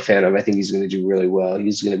a fan of. I think he's going to do really well.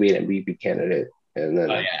 He's going to be an MVP candidate. And then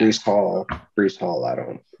Breece Hall,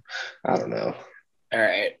 I don't know. All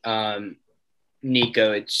right.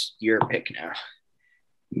 Nikko, it's your pick now.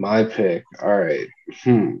 My pick. All right.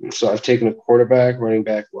 So I've taken a quarterback, running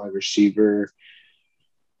back, wide receiver.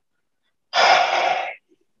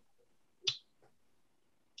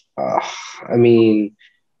 I mean,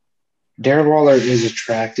 Darren Waller is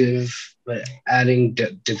attractive, but adding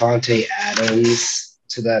Devontae Adams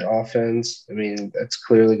to that offense, I mean, that's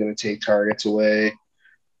clearly going to take targets away.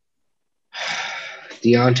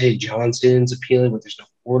 Deontay Johnson's appealing, but there's no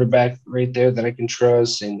quarterback right there that I can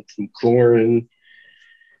trust. And from McLaurin.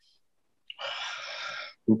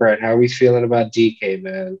 Brett, how are we feeling about DK,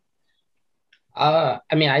 man? I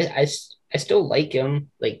mean, I still like him.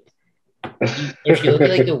 Like, if you look at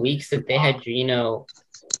like the weeks that they had Geno,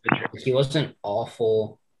 he wasn't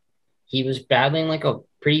awful. He was battling like a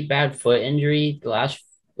pretty bad foot injury the last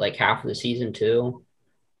like half of the season too.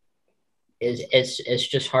 It's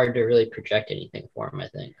just hard to really project anything for him, I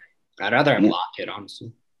think. I'd rather have Lockett,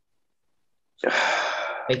 honestly.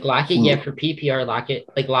 Like Lockett, for PPR,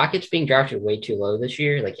 Lockett's being drafted way too low this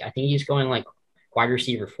year. Like I think he's going like wide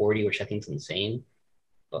receiver 40, which I think is insane.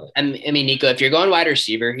 But I mean, Nikko, if you're going wide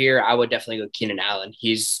receiver here, I would definitely go Keenan Allen.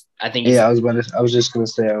 I was just gonna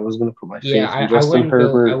say I was gonna put my faith in Justin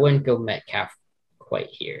Herbert. I wouldn't go Metcalf quite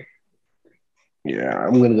here. Yeah,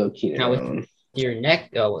 I'm gonna go Keenan Allen. Allen. Your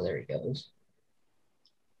neck, well, there he goes.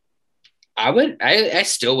 I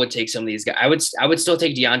still would take some of these guys. I would still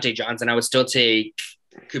take Deontay Johnson. I would still take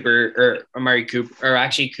Cooper or Amari Cooper, or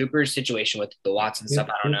actually Cooper's situation with the Watson stuff.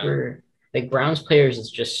 I don't know. Like Browns players is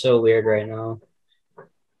just so weird right now.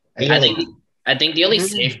 I think the only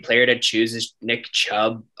safe player to choose is Nick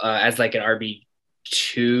Chubb as like an RB2,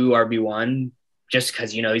 RB1, just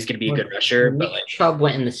because he's going to be a good rusher. Nick but like Chubb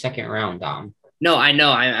went in the second round, Dom. No, I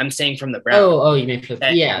know. I'm saying from the Browns. Oh, you mean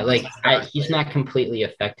he's not completely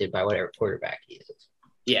affected by whatever quarterback he is.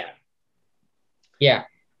 Yeah. Yeah.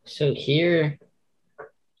 So here,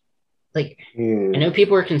 I know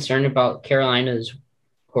people are concerned about Carolina's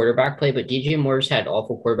quarterback play, but DJ Moore's had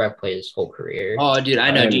awful quarterback play his whole career. Oh, dude, I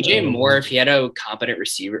know. DJ Moore, if he had a competent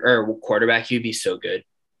receiver or quarterback, he'd be so good.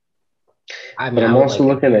 I'm also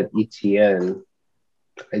looking at ETN.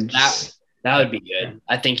 That would be good.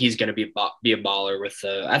 I think he's going to be a baller with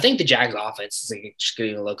the. I think the Jags offense is just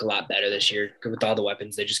going to look a lot better this year with all the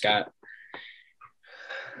weapons they just got.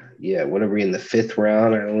 Yeah, whenever in the 5th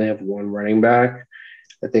round, I only have one running back.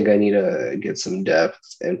 I think I need to get some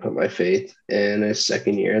depth and put my faith in a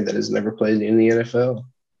second year that has never played in the NFL. All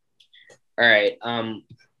right. All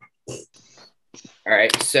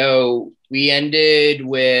right. So we ended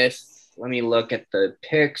with. Let me look at the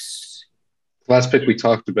picks. Last pick we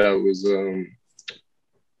talked about was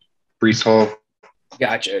Breece Hall.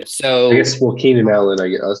 Gotcha. So I guess Keenan Allen.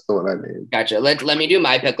 That's the one I made. Gotcha. Let me do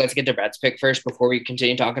my pick. Let's get to Brett's pick first before we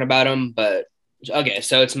continue talking about him. But okay,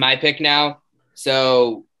 so it's my pick now.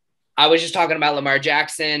 So I was just talking about Lamar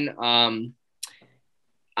Jackson. I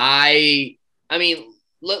mean,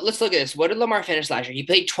 let's look at this. What did Lamar finish last year? He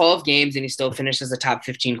played 12 games and he still finished as a top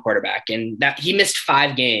 15 quarterback. And that he missed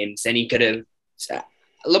 5 games and he could have.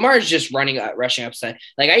 Lamar is just rushing upside.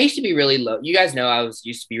 Like I used to be really low. You guys know I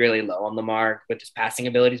used to be really low on Lamar with his passing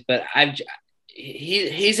abilities, but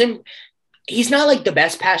he's not like the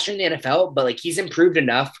best passer in the NFL, but like he's improved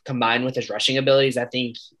enough combined with his rushing abilities. I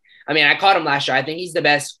caught him last year. I think he's the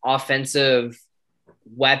best offensive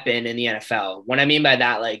weapon in the NFL. What I mean by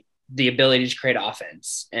that, like the ability to create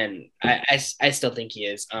offense, and I still think he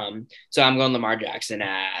is. So I'm going Lamar Jackson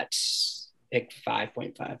at pick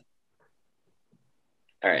 5.5.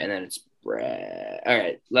 All right, and then it's Brett. All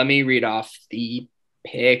right, let me read off the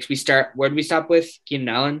picks. Where did we stop with? Keenan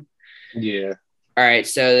Allen? Yeah. All right,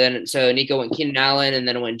 so Nikko went Keenan Allen, and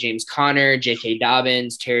then it went James Conner, J.K.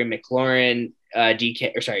 Dobbins, Terry McLaurin,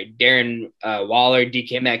 Darren Waller,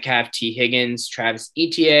 DK Metcalf, T. Higgins, Travis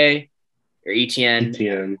Etienne.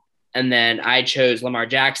 And then I chose Lamar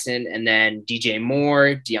Jackson, and then DJ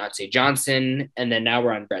Moore, Deontay Johnson, and then now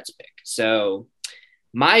we're on Brett's pick. So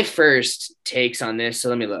my first takes on this. So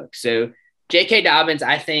let me look. So J.K. Dobbins,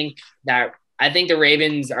 I think the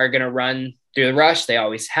Ravens are going to run through the rush. They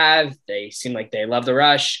always have. They seem like they love the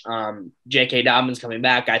rush. J.K. Dobbins coming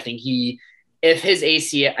back. I think he tore his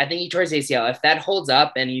ACL. If that holds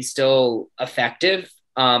up and he's still effective,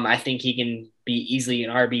 I think he can be easily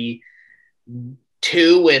an RB2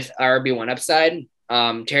 with RB1 upside.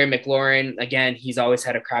 Terry McLaurin, again, he's always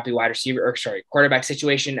had a crappy quarterback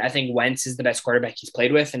situation. I think Wentz is the best quarterback he's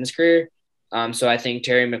played with in his career. So I think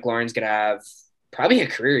Terry McLaurin's going to have probably a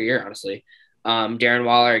career year, honestly. Darren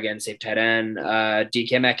Waller, again, safe tight end.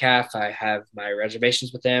 DK Metcalf, I have my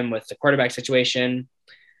reservations with him with the quarterback situation.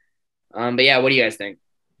 But yeah, what do you guys think?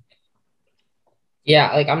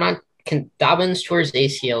 Yeah, Dobbins tore his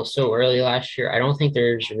ACL so early last year. I don't think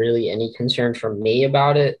there's really any concern from me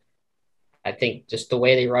about it. I think just the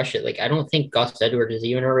way they rush it, I don't think Gus Edwards is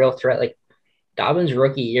even a real threat. Dobbins'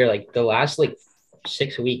 rookie year, the last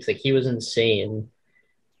 6 weeks, he was insane.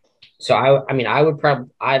 So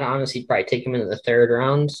I'd honestly probably take him in the 3rd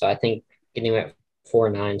round. So I think getting him at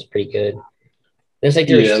 4.9 is pretty good. There's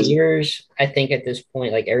the receivers. I think at this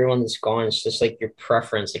point, everyone that's gone, it's just your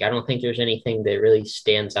preference. I don't think there's anything that really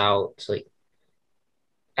stands out. It's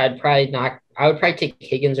I would probably take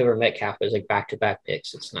Higgins over Metcalf as back-to-back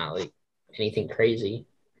picks. It's not anything crazy.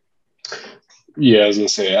 Yeah, I was gonna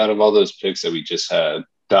say, out of all those picks that we just had,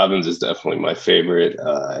 Dobbins is definitely my favorite.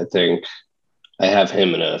 I think I have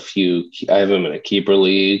him in a keeper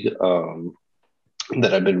league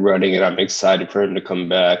that I've been running, and I'm excited for him to come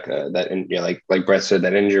back. Like Brett said,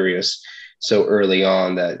 that injury is so early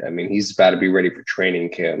on that, I mean, he's about to be ready for training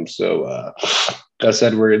camp. So Gus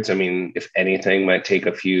Edwards, I mean, if anything, might take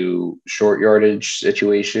a few short yardage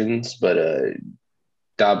situations, but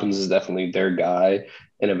Dobbins is definitely their guy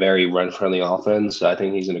in a very run-friendly offense. So I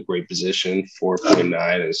think he's in a great position.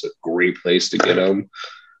 4.9 is a great place to get him.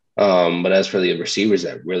 But as for the receivers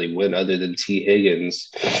that really win, other than T.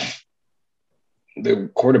 Higgins,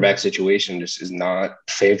 the quarterback situation just is not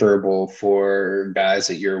favorable for guys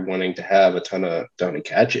that you're wanting to have a ton of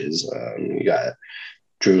catches. You got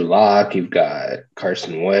Drew Lock, you've got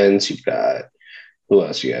Carson Wentz, you've got who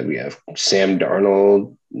else you have? We have Sam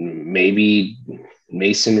Darnold, maybe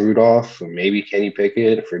Mason Rudolph, or maybe Kenny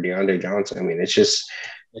Pickett for DeAndre Johnson. I mean, it's just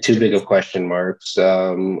too big of question marks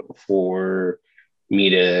for me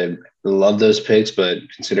to love those picks. But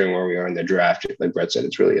considering where we are in the draft, like Brett said,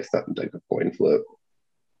 it's really like a coin flip.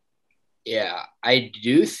 Yeah, I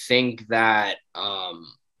do think that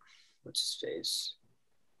what's his face?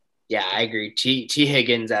 Yeah, I agree. T.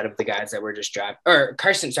 Higgins out of the guys that were just drafted, or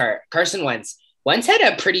Carson Wentz. Wentz had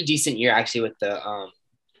a pretty decent year actually with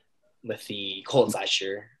the Colts last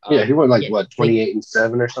year. Yeah, he went like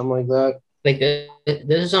 28-7 or something like that. Like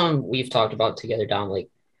this is we've talked about together, Dom. Like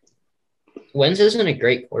Wentz isn't a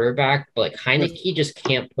great quarterback, but like Heineke just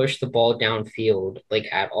can't push the ball downfield like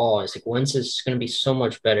at all. It's like Wentz is going to be so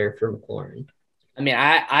much better for McLaurin. I mean,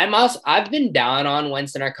 I've been down on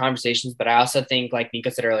Wentz in our conversations, but I also think, like Nikko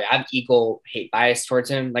said earlier, I have Eagle hate bias towards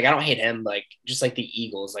him. Like I don't hate him, like just like the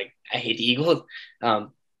Eagles. Like I hate the Eagles. And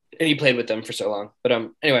he played with them for so long.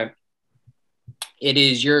 But anyway, it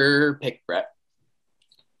is your pick, Brett.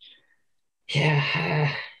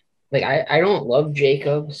 Yeah, like I don't love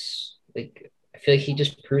Jacobs. Like I feel like he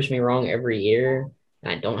just proves me wrong every year.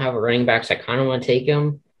 And I don't have a running back, so I kind of want to take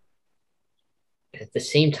him. But at the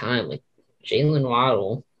same time, like Jalen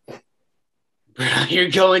Waddle. You're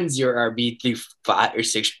going 0 RB through 5 or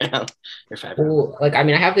 6 rounds or 5 rounds. Well, like I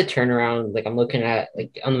mean, I have the turnaround. Like I'm looking at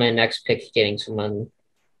like on my next pick, getting someone.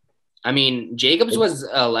 I mean, Jacobs was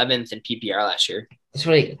 11th in PPR last year. That's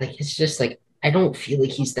what it's just like I don't feel like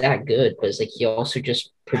he's that good, but it's like he also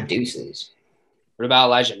just produces. What about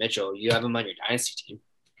Elijah Mitchell? You have him on your dynasty team.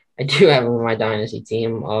 I do have him on my dynasty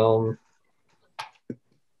team.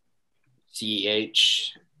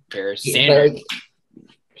 CEH, Paris, yeah, Sanders. like,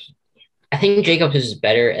 I think Jacobs is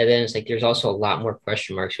better, and then it's like there's also a lot more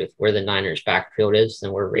question marks with where the Niners backfield is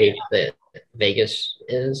than where Vegas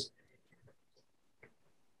is.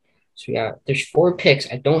 So yeah, there's 4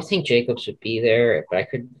 picks. I don't think Jacobs would be there, but I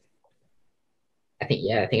think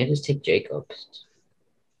I just take Jacobs.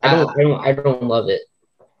 I don't love it.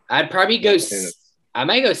 I'd probably go. I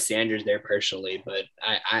might go Sanders there personally, but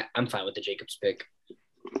I'm fine with the Jacobs pick.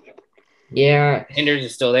 Yeah, Sanders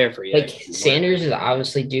is still there for you. Like Sanders is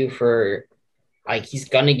obviously due for, like he's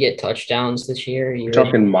gonna get touchdowns this year. You're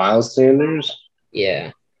talking Miles Sanders?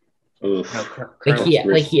 Yeah. Oof.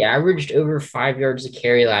 He averaged over 5 yards a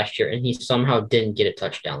carry last year, and he somehow didn't get a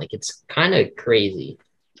touchdown. Like it's kind of crazy.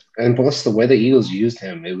 And plus, the way the Eagles used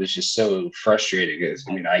him, it was just so frustrating.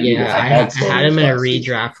 I mean, I had him in a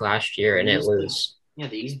redraft last year, and it was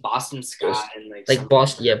they used Boston Scott and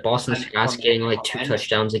Boston Scott's getting like 2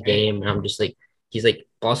 touchdowns a game, and I'm just like, he's like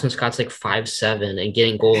Boston Scott's like 5'7" and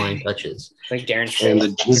getting goal line touches. Like Darren.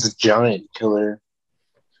 And he's a giant killer.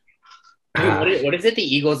 What is it?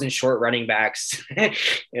 The Eagles and short running backs, like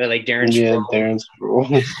Darren. Yeah, Darren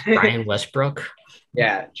Sproles. Brian Westbrook.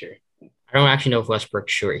 Yeah, sure. I don't actually know if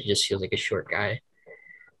Westbrook's short. He just feels like a short guy.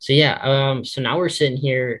 So yeah, so now we're sitting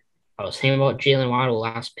here. I was saying about Jalen Waddle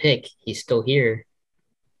last pick. He's still here.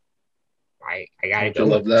 I gotta go. I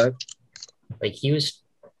love that. Like he was,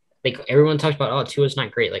 like everyone talks about, Tua's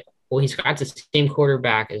not great. Like, well, he's got the same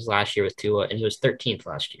quarterback as last year with Tua, and he was 13th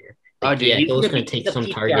last year. Like, dude, he was going to take some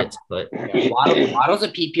targets, but Waddle's a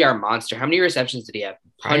PPR monster. How many receptions did he have?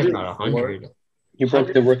 Probably about 100. He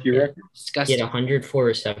broke the rookie record. Disgusting. He had 104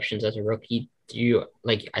 receptions as a rookie.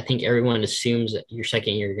 I think everyone assumes that your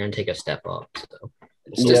second year you're going to take a step up.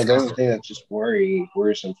 So yeah, the only thing that's just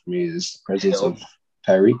worrisome for me is the presence of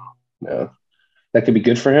Tyreek. No, that could be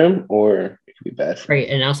good for him, or it could be bad for him. Right,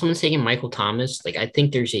 and now someone's taking Michael Thomas. Like, I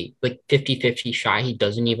think there's a 50-50 shot he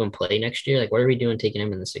doesn't even play next year. Like, what are we doing taking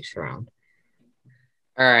him in the 6th round?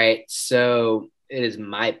 All right, so it is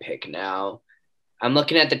my pick now. I'm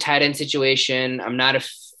looking at the tight end situation. I'm not a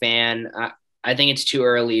fan. I think it's too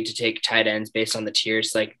early to take tight ends based on the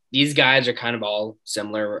tiers. Like, these guys are kind of all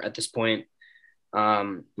similar at this point.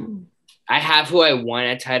 I have who I want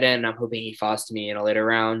at tight end. I'm hoping he falls to me in a later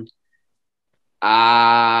round.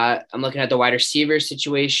 I'm looking at the wide receiver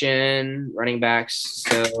situation, running backs.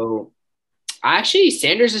 So actually,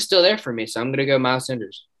 Sanders is still there for me. So I'm going to go Miles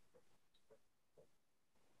Sanders.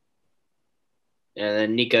 And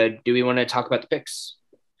then Nikko, do we want to talk about the picks?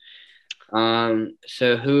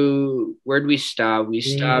 So where'd we stop? We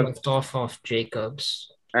stopped left off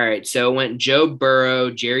Jacobs. All right, so it went Joe Burrow,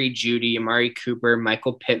 Jerry Jeudy, Amari Cooper,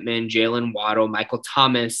 Michael Pittman, Jalen Waddle, Michael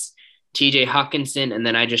Thomas, TJ Hawkinson, and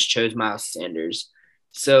then I just chose Miles Sanders.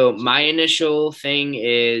 So my initial thing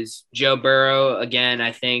is Joe Burrow. Again,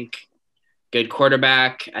 I think good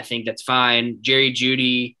quarterback. I think that's fine. Jerry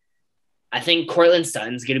Jeudy. I think Cortland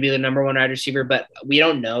Sutton's going to be the number one wide receiver, but we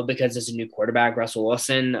don't know because it's a new quarterback, Russell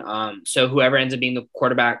Wilson. So whoever ends up being the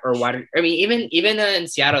quarterback or wide, I mean, even in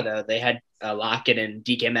Seattle though, they had Lockett and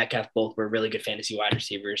DK Metcalf both were really good fantasy wide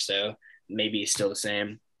receivers. So maybe it's still the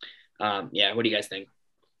same. Yeah, what do you guys think?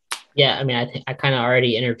 Yeah, I mean, I kind of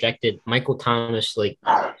already interjected Michael Thomas, like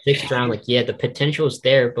 6th round. Like, yeah, the potential is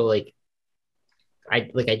there, but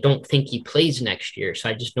I don't think he plays next year, so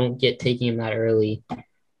I just don't get taking him that early.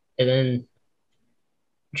 And then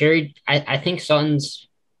Jerry, I think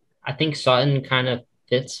Sutton kind of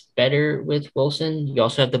fits better with Wilson. You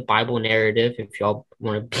also have the Bible narrative if y'all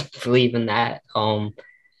want to believe in that.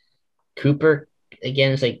 Cooper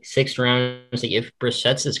again is like 6th round. It's like if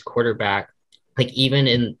Brissett's his quarterback, like even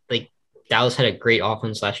in like Dallas had a great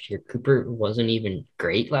offense last year. Cooper wasn't even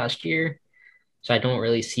great last year, so I don't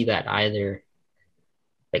really see that either.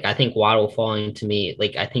 Like I think Waddle falling to me.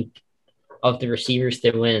 Like I think of the receivers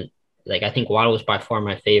that went, like I think Waddle was by far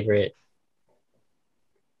my favorite.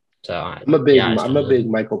 So I'm a big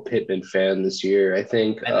Michael Pittman fan this year. I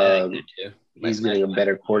think he's getting a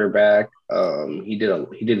better quarterback. He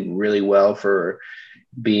did really well for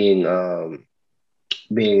being in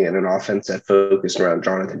an offense that focused around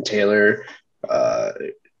Jonathan Taylor.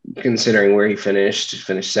 Considering where he finished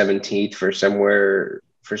 17th for somewhere.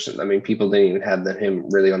 I mean, people didn't even have him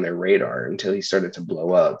really on their radar until he started to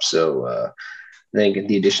blow up. So I think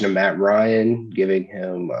the addition of Matt Ryan, giving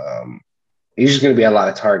him he's just going to be a lot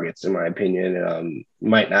of targets, in my opinion.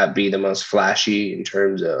 Might not be the most flashy in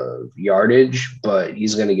terms of yardage, but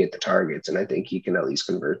he's going to get the targets, and I think he can at least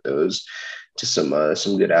convert those to some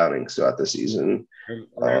good outings throughout the season.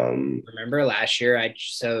 Remember last year?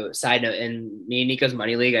 Side note, in me and Nico's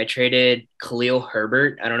money league, I traded Khalil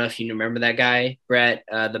Herbert. I don't know if you remember that guy, Brett,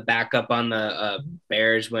 the backup on the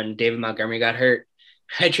Bears when David Montgomery got hurt.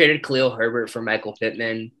 I traded Khalil Herbert for Michael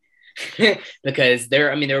Pittman. Because they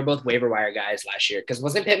were both waiver wire guys last year. Because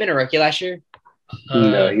wasn't Pittman a rookie last year?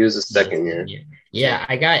 No, he was a second year. Yeah,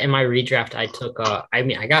 I got in my redraft. I took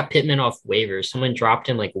I got Pittman off waivers. Someone dropped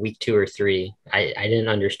him like week 2 or 3. I didn't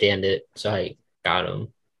understand it, so I got him.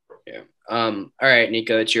 Yeah. All right,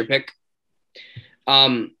 Nikko, it's your pick.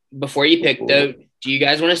 Before you pick though, do you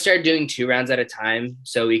guys want to start doing 2 rounds at a time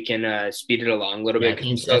so we can speed it along a little bit? I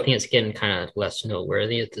think it's getting kind of less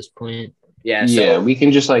noteworthy at this point. Yeah, we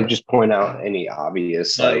can just point out any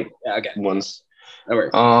obvious ones.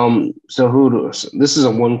 So this is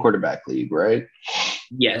a 1 quarterback league, right?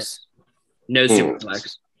 Yes. No super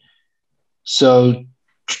flex. So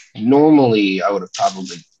normally I would have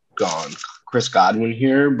probably gone Chris Godwin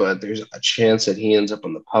here, but there's a chance that he ends up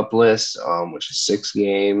on the PUP list, which is 6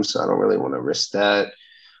 games. So I don't really want to risk that.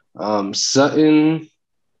 Sutton,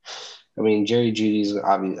 I mean, Jerry Jeudy's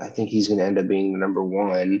obvious. I think he's going to end up being the number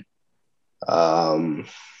 1. Trying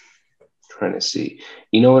to see.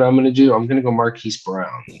 You know what I'm going to do? I'm going to go Marquise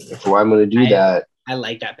Brown. I'm going to do that. I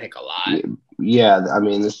like that pick a lot. Yeah, I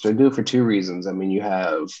mean, I do it for 2 reasons. I mean, you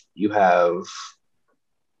have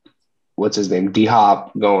what's his name,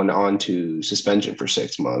 D-Hop, going on to suspension for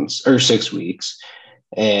 6 months or 6 weeks,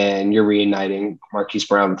 and you're reuniting Marquise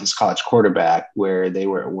Brown with his college quarterback, where they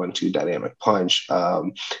were a 1-2 dynamic punch. I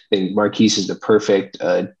think Marquise is the perfect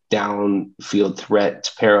downfield threat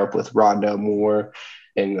to pair up with Rondell Moore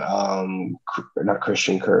and not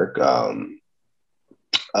Christian Kirk,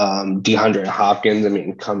 DeAndre Hopkins. I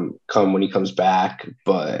mean, come when he comes back,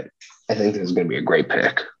 but I think this is going to be a great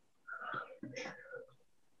pick.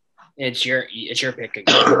 It's your pick again.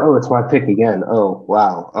 Oh, it's my pick again. Oh,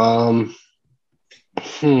 wow.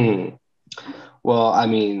 Well, I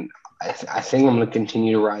mean, I think I'm going to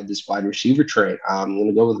continue to ride this wide receiver train. I'm going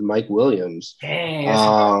to go with Mike Williams.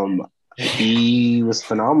 He was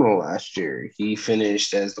phenomenal last year. He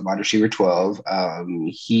finished as the wide receiver 12.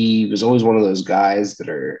 He was always one of those guys that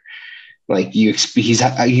are like he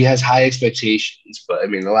has high expectations, but I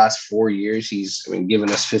mean, the last 4 years, he's given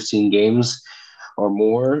us 15 games or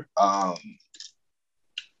more. I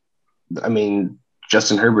mean,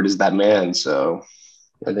 Justin Herbert is that man. So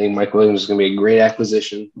I think Mike Williams is going to be a great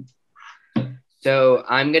acquisition. So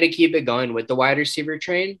I'm going to keep it going with the wide receiver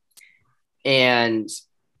train. And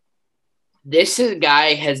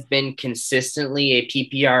guy has been consistently a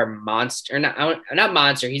PPR monster, not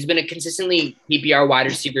monster. He's been a consistently PPR wide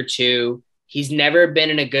receiver too. He's never been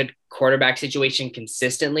in a good quarterback situation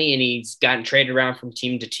consistently, and he's gotten traded around from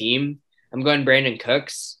team to team. I'm going Brandon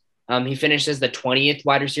Cooks. He finished as the 20th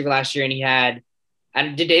wide receiver last year, and he had.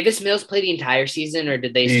 Did Davis Mills play the entire season, or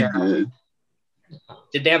did they start?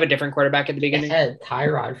 Did they have a different quarterback at the beginning? They had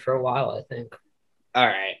Tyrod for a while, I think. All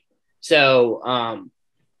right. So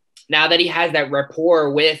now that he has that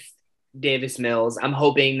rapport with Davis Mills, I'm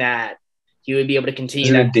hoping that he would be able to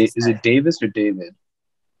continue that. Is it Davis or David?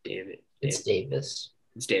 David. It's Davis.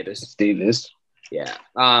 It's Davis. It's Davis. Yeah.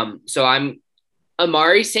 So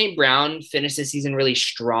Amari St. Brown finished the season really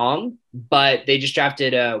strong, but they just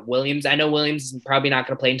drafted Williams. I know Williams is probably not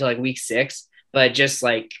going to play until like week 6, but just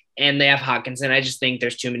like, and they have Hawkinson. I just think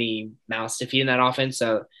there's too many mouths to feed in that offense.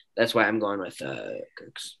 So that's why I'm going with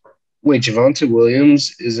Cooks. Wait, Javonte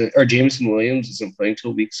Williams or Jameson Williams isn't playing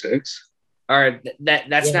till week 6? Or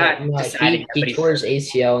that's not deciding. He tore his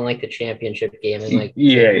ACL in like the championship game, and like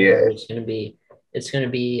it's gonna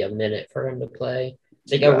be a minute for him to play.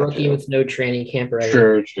 It's like a rookie with no training camp or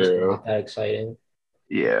anything. True. Not that exciting.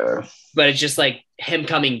 Yeah, but it's just like him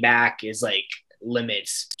coming back is like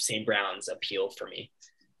limits St. Brown's appeal for me.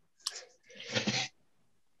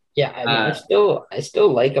 Yeah, I mean, I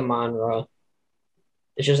still like Amon-Ra.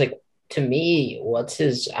 It's just like, to me, what's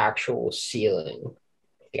his actual ceiling?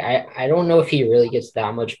 Like, I don't know if he really gets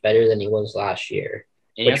that much better than he was last year,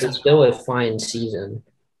 which was still a fine season.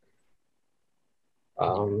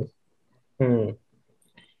 Where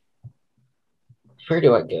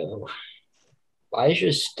do I go?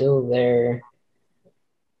 Elijah's still there.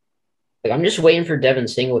 Like, I'm just waiting for Devin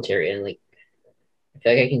Singletary, and like, I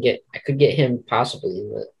feel like I could get him possibly in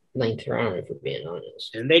the 9th round, if we're being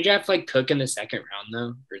honest. Didn't they draft like Cook in the 2nd round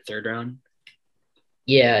though, or 3rd round?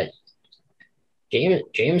 Yeah,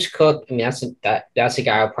 James Cook. I mean, that's a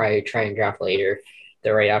guy I'll probably try and draft later, if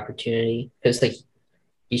the right opportunity, because like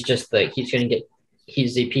he's just like he's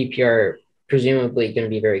the PPR, presumably going to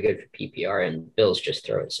be very good for PPR, and Bills just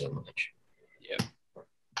throw it so much. Yeah.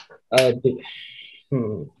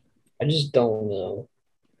 I just don't know.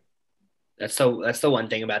 That's the one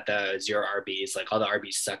thing about the 0 RBs. Like all the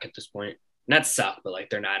RBs suck at this point. Not suck, but like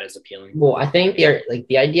they're not as appealing. Well, I think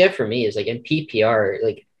the idea for me is like in PPR,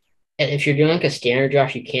 like, and if you're doing like a standard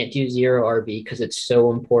draft, you can't do 0 RB because it's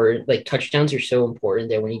so important. Like touchdowns are so important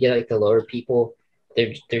that when you get like the lower people,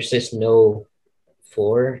 there's just no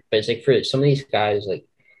floor. But it's like for some of these guys, like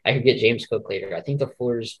I could get James Cook later. I think the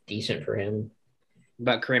floor is decent for him.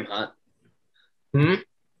 What about Kareem Hunt?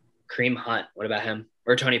 Kareem Hunt. What about him?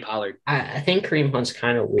 Or Tony Pollard? I think Kareem Hunt's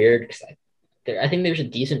kind of weird because I think there's a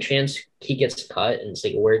decent chance he gets cut, and it's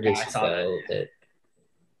like, where does he go?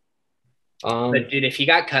 But dude, if he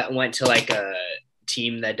got cut and went to like a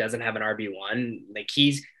team that doesn't have an RB1, like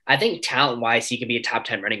I think talent wise, he could be a top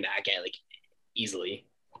 10 running back at like easily.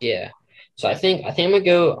 Yeah. So I think I'm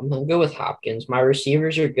gonna go with Hopkins. My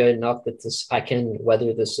receivers are good enough that I can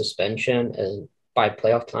weather the suspension, and by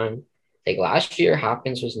playoff time, like last year,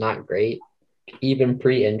 Hopkins was not great, even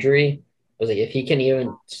pre-injury. I was like, if he can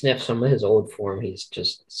even sniff some of his old form, he's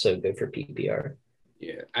just so good for PPR.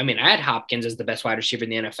 Yeah. I mean, I had Hopkins as the best wide receiver in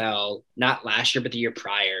the NFL, not last year, but the year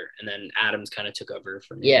prior. And then Adams kind of took over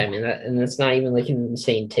for me. Yeah, I mean, that's not even like an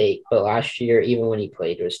insane take. But last year, even when he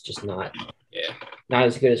played, it was just not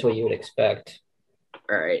as good as what you would expect.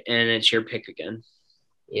 All right. And it's your pick again.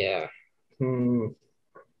 Yeah.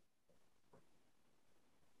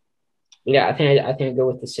 Yeah, I think I go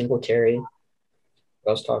with the Singletary I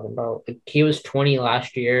was talking about. Like, he was 20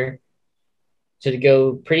 last year. So to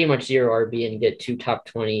go pretty much 0 RB and get 2 top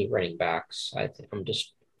 20 running backs, I think I'm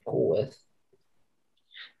just cool with.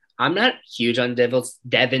 I'm not huge on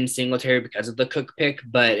Devin Singletary because of the Cook pick,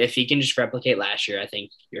 but if he can just replicate last year, I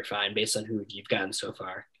think you're fine based on who you've gotten so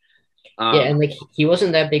far. Yeah, and like he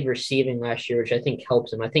wasn't that big receiving last year, which I think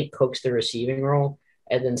helps him. I think Cook's the receiving role,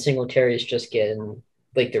 and then Singletary is just getting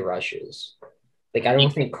like the rushes. Like I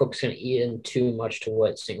don't think Cook's gonna eat in too much to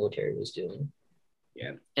what Singletary was doing.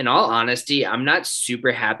 Yeah. In all honesty, I'm not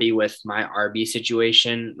super happy with my RB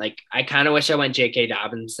situation. Like I kind of wish I went J.K.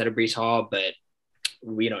 Dobbins instead of Breece Hall, but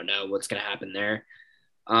we don't know what's going to happen there.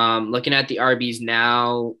 Looking at the RBs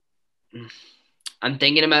now, I'm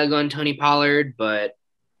thinking about going Tony Pollard, but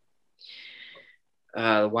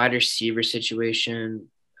wide receiver situation,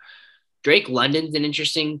 Drake London's an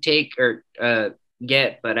interesting take or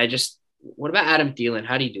get, but what about Adam Thielen?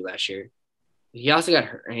 How did he do last year? He also got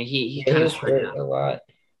hurt. He kind of hurt a lot,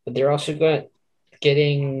 but they're also they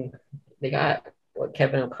got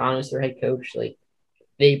Kevin O'Connor's their head coach. Like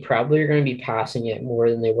they probably are going to be passing it more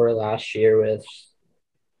than they were last year with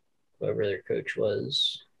whoever their coach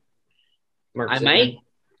was. Mark I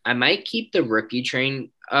Zimmer. might keep the rookie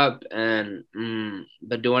train up, and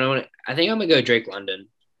but do I want? I think I'm gonna go Drake London.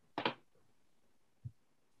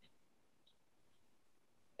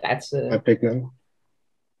 That's I a. pick now.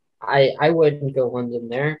 I wouldn't go London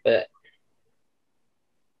there, but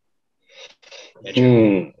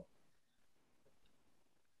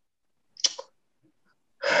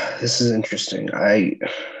This is interesting. I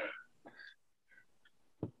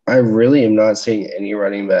really am not seeing any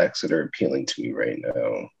running backs that are appealing to me right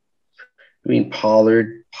now. I mean,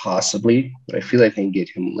 Pollard possibly, but I feel like I can get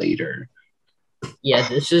him later. yeah,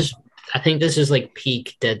 I think this is like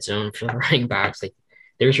peak dead zone for the running backs. Like,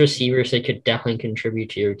 there's receivers that could definitely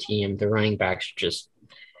contribute to your team. The running backs are just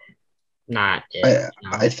not it.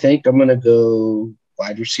 I think I'm gonna go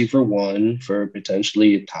wide receiver 1 for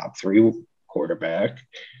potentially a top 3 quarterback,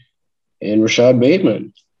 and Rashad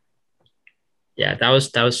Bateman. Yeah, that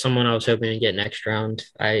was someone I was hoping to get next round.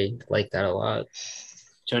 I like that a lot.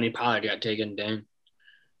 Tony Pollard got taken down.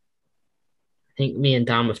 I think me and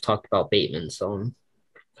Dom have talked about Bateman, so I'm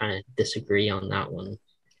kind of disagree on that one.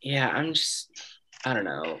 Yeah, I don't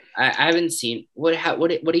know. I haven't seen what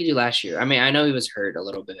did he do last year? I mean, I know he was hurt a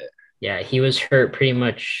little bit. Yeah, he was hurt pretty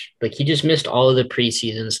much. Like, he just missed all of the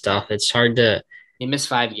preseason stuff. It's hard to. He missed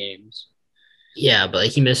 5 games. Yeah, but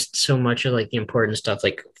like, he missed so much of like the important stuff.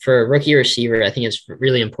 Like, for a rookie receiver, I think it's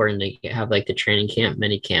really important to have like the training camp,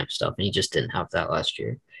 mini camp stuff, and he just didn't have that last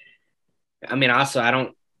year. I mean, also, I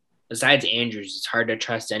don't. Besides Andrews, it's hard to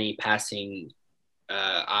trust any passing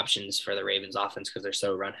options for the Ravens offense because they're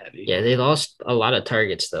so run heavy. Yeah, they lost a lot of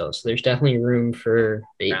targets though, so there's definitely room for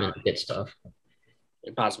Bateman to get stuff.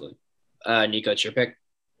 Possibly. Nikko, it's your pick.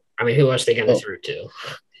 I mean, who else they gonna throw to?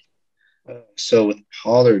 So with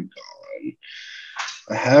Pollard gone,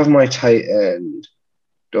 I have my tight end,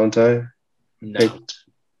 don't I? No.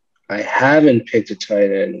 I haven't picked a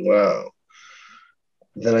tight end. Wow.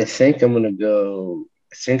 Then I think I'm gonna go.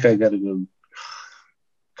 I think I gotta go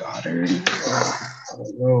Goddard. I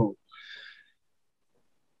don't know.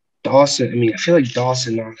 Dawson. I mean, I feel like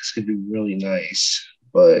Dawson Knox could be really nice,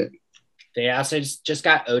 but they also just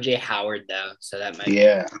got OJ Howard though, so that might.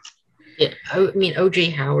 Yeah, I mean,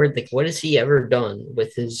 OJ Howard. Like, what has he ever done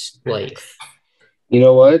with his life? You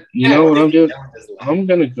know what? You know what I'm doing? I'm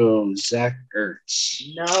gonna go Zach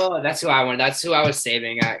Ertz. No, that's who I wanted. That's who I was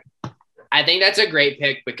saving. I think that's a great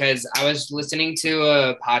pick because I was listening to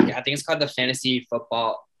a podcast. I think it's called the Fantasy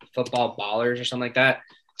Football Ballers or something like that.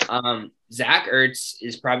 Zach Ertz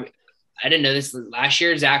is probably. I didn't know this last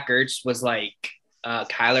year. Zach Ertz was like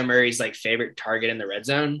Kyler Murray's like favorite target in the red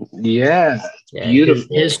zone. Yeah,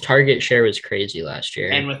 beautiful. His target share was crazy last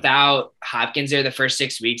year. And without Hopkins there the first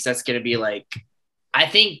 6 weeks, that's going to be like, I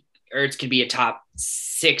think Ertz could be a top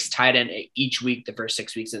 6 tight end each week the first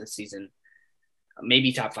 6 weeks of the season,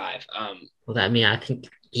 maybe top 5. Well, I mean, I think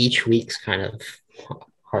each week's kind of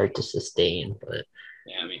hard to sustain, but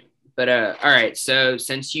yeah, I mean, but all right. So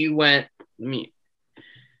since you went, let me.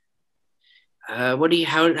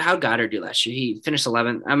 How Goddard do last year? He finished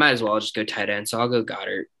 11th. I might as well just go tight end, so I'll go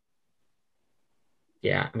Goddard.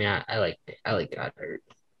 Yeah, I mean, I like Goddard.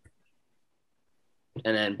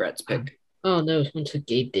 And then Brett's pick. Oh no, someone took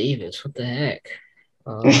Gabe Davis. What the heck?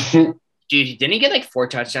 Dude, didn't he get like 4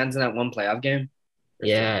 touchdowns in that one playoff game?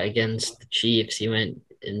 Yeah, against the Chiefs, he went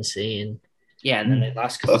insane. Yeah, and then they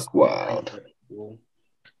lost. Buck wild.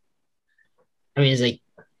 I mean, it's like,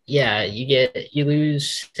 yeah, you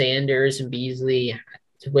lose Sanders and Beasley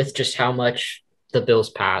with just how much the Bills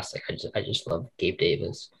pass. Like, I just love Gabe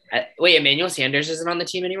Davis. Wait, Emmanuel Sanders isn't on the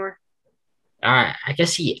team anymore? I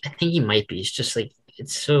guess I think he might be. It's just like,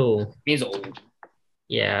 it's so. He's old.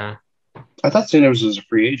 Yeah. I thought Sanders was a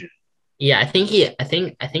free agent. Yeah, I think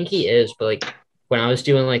he is, but like, when I was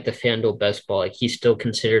doing like the FanDuel best ball, like, he's still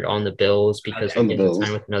considered on the Bills because he didn't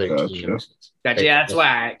sign with another team. Gotcha. Yeah, that's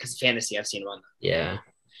why, because fantasy, I've seen him on that. Yeah.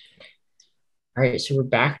 All right, so we're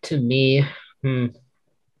back to me. Man.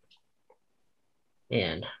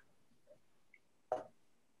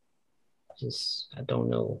 I don't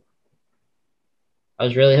know. I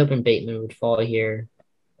was really hoping Bateman would fall here.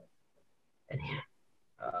 And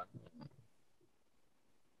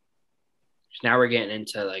now we're getting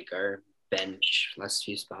into like our bench, last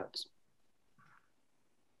few spots.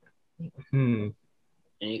 And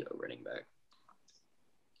you go running back.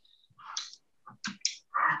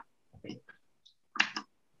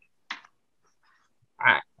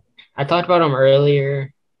 I talked about him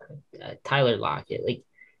earlier. Tyler Lockett. Like,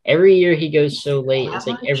 every year he goes so late. It's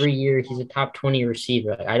like every year he's a top 20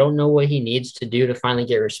 receiver. Like, I don't know what he needs to do to finally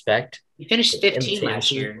get respect. He finished in the 15 last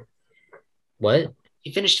fantasy. year. What?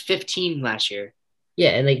 He finished 15 last year.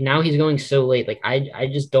 Yeah, and like now he's going so late. Like I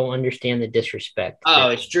just don't understand the disrespect. Oh,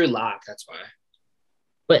 it's Drew Lock. That's why.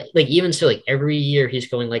 But like even so, like every year he's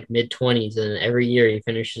going like mid-20s, and every year he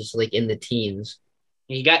finishes like in the teens.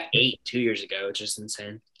 He got 8 2 years ago, which is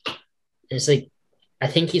insane. And it's like I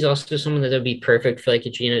think he's also someone that would be perfect for like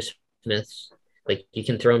a Geno Smith. Like you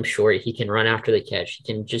can throw him short, he can run after the catch, he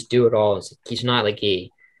can just do it all. It's like, he's not like I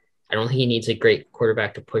don't think he needs a great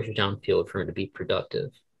quarterback to push it downfield for him to be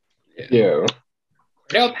productive. Yeah.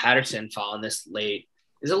 Cordell Patterson falling this late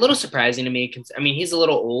is a little surprising to me. I mean, he's a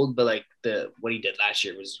little old, but like what he did last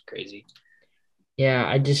year was crazy. Yeah,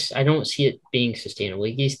 I don't see it being sustainable.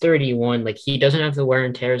 Like, he's 31. Like he doesn't have the wear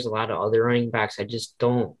and tear as a lot of other running backs. I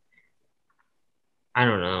don't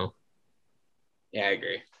know. Yeah, I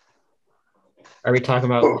agree. Are we talking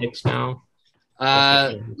about picks now?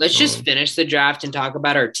 Let's just finish the draft and talk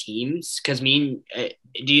about our teams. Because do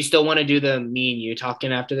you still want to do the me and you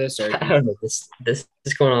talking after this? Or I don't know. This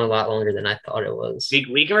is going on a lot longer than I thought it was.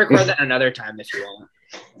 We can record that another time if you want.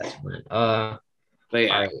 That's fine. But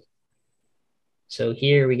yeah. All right. So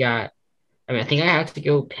here we got. I mean, I think I have to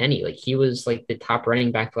go Penny. Like he was like the top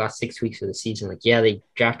running back the last 6 weeks of the season. Like yeah, they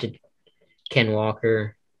drafted Ken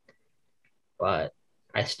Walker, but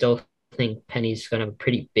I still think Penny's going to have a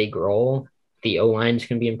pretty big role. The O-line is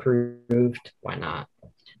going to be improved. Why not?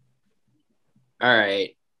 All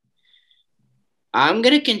right. I'm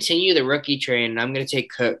going to continue the rookie train, and I'm going to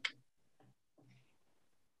take Cook.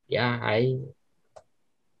 Yeah,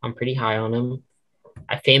 I'm pretty high on him.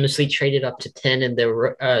 I famously traded up to 10 in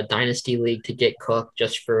the Dynasty League to get Cook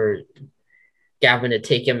just for Gavin to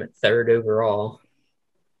take him at 3rd overall.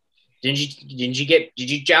 Did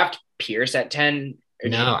you draft Pierce at 10?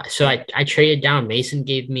 No, so I traded down. Mason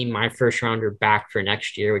gave me my first rounder back for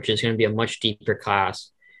next year, which is going to be a much deeper class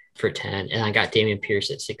for 10. And I got Dameon Pierce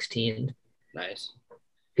at 16. Nice.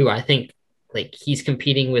 Who I think like he's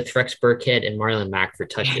competing with Rex Burkhead and Marlon Mack for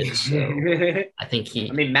touches. So I think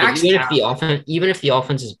Mack's even if the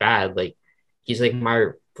offense is bad, like he's like my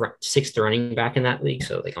 6th running back in that league.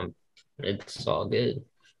 So like it's all good.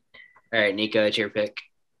 All right, Nikko, it's your pick.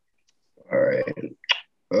 All right.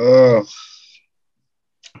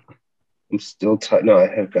 I'm still tight. No,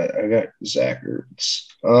 I got Zach Ertz.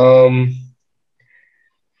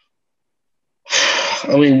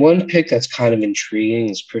 I mean, one pick that's kind of intriguing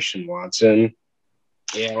is Christian Watson.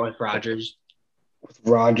 Yeah, with Rodgers.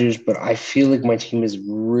 But I feel like my team is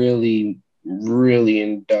really, really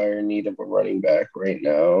in dire need of a running back right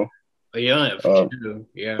now. But you only have 2.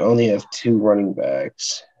 Yeah. I only have 2 running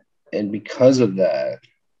backs. And because of that,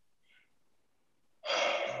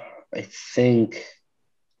 I think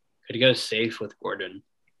could go safe with Gordon.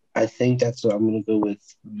 I think that's what I'm going to go with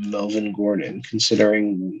Melvin Gordon,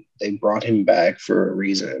 considering they brought him back for a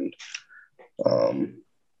reason.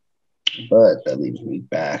 But that leaves me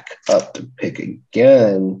back up to pick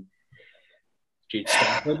again. Dude,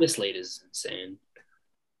 Stafford this late is insane.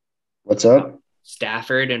 What's up?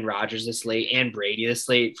 Stafford and Rodgers this late and Brady this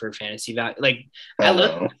late for fantasy value. Like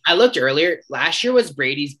I looked earlier. Last year was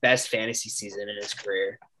Brady's best fantasy season in his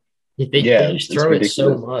career. They just throw it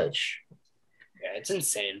so much. Yeah, it's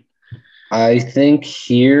insane. I think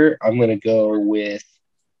here I'm going to go with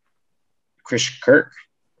Christian Kirk.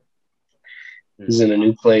 He's in a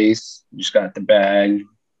new place. Just got the bag.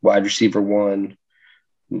 Wide receiver 1.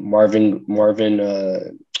 Marvin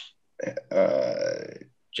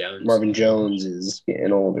Jones. Marvin Jones is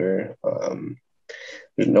getting older.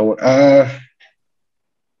 There's no Alan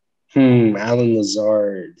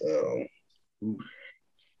Lazard though.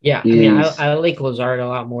 Yeah, I mean, I like Lazard a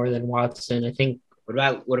lot more than Watson. I think.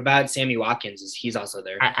 What about Sammy Watkins? He's also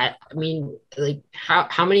there. I mean, like,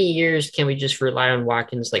 how many years can we just rely on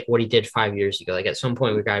Watkins, like what he did 5 years ago? Like, at some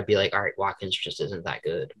point, we got to be like, all right, Watkins just isn't that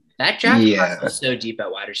good. That draft class was so deep at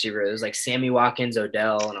wide receiver. It was like Sammy Watkins,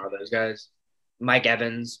 Odell, and all those guys. Mike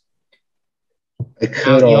Evans. It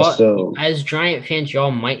could also, as Giant fans, y'all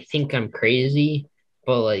might think I'm crazy,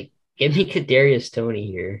 but like, give me Kadarius Toney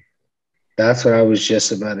here. That's what I was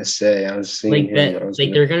just about to say. I was thinking they're going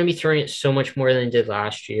to be throwing it so much more than they did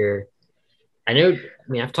last year. I know. I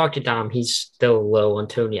mean, I've talked to Dom. He's still low on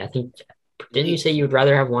Toney. I think. Didn't you say you would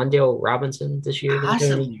rather have Wan'Dale Robinson this year than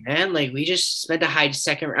Toney? Man. Like we just spent a high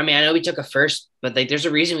second. I mean, I know we took a first, but like there's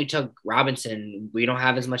a reason we took Robinson. We don't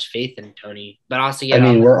have as much faith in Toney. But also,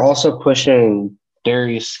 we're also pushing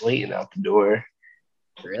Darius Slayton out the door.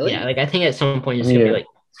 Really? Yeah. Like I think at some point it's gonna be like.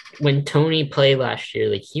 When Toney played last year,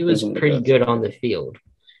 like he was pretty good on the field.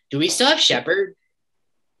 Do we still have Shepard?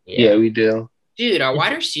 Yeah, we do. Dude, our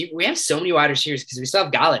wide receiver, we have so many wide receivers because we still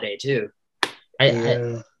have Galladay too.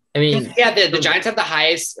 I I mean, Yeah, the Giants have the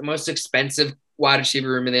highest, most expensive wide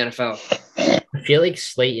receiver room in the NFL. I feel like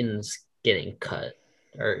Slayton's getting cut,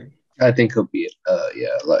 or I think he'll be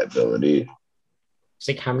liability. it's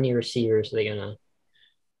like how many receivers are they gonna?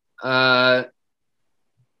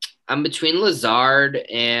 I'm between Lazard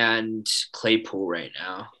and Claypool right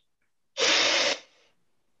now.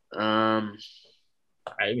 I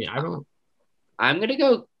mean, I don't. I'm gonna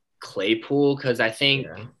go Claypool because I think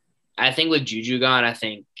with Juju gone,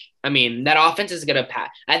 I mean that offense is gonna pass.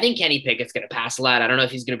 I think Kenny Pickett's gonna pass a lot. I don't know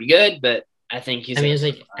if he's gonna be good, but I think he's. I mean, it's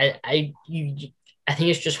like I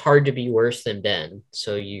think it's just hard to be worse than Ben.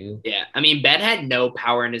 So you. Yeah, I mean Ben had no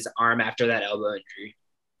power in his arm after that elbow injury.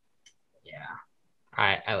 Yeah,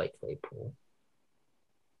 I like Claypool.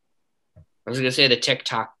 I was gonna say the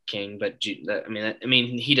TikTok king, but I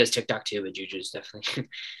mean he does TikTok too, but Juju's definitely.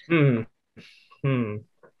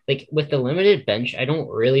 Like with the limited bench, I don't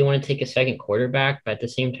really want to take a second quarterback, but at the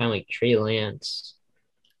same time, like Trey Lance.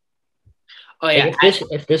 Oh yeah, like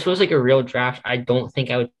if this was like a real draft, I don't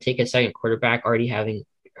think I would take a second quarterback. Already having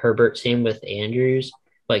Herbert, same with Andrews.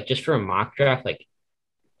 Like just for a mock draft, like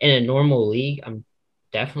in a normal league, I'm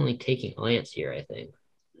definitely taking Lance here. I think.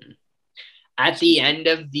 At the end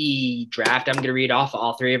of the draft, I'm going to read off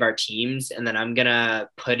all three of our teams, and then I'm going to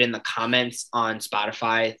put in the comments on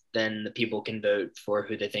Spotify. Then the people can vote for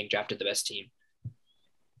who they think drafted the best team.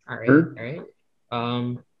 All right.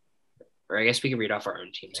 Or I guess we can read off our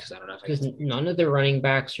own teams because I don't know if because none of the running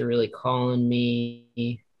backs are really calling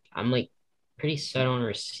me. I'm like pretty set on a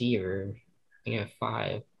receiver. I think I have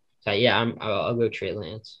 5. So yeah, I'll go Trey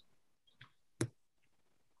Lance.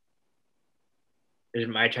 Is it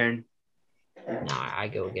my turn? Nah, I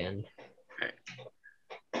go again. All right.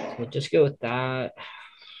 So we'll just go with that.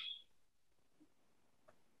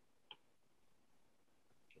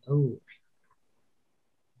 Oh.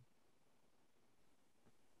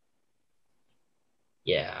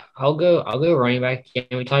 Yeah, I'll go running back. Yeah,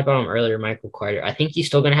 we talked about him earlier, Michael Carter. I think he's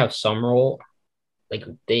still gonna have some role. Like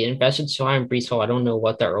they invested so high in Brees Hall. I don't know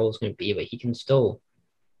what that role is gonna be, but he can still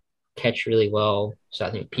catch really well. So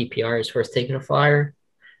I think PPR is worth taking a flyer.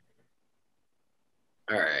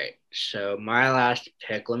 All right. So my last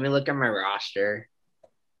pick, let me look at my roster.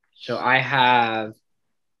 So I have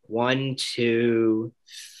 1, 2,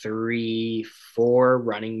 3, 4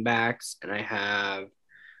 running backs, and I have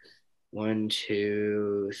 1,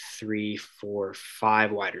 2, 3, 4,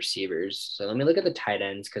 5 wide receivers. So let me look at the tight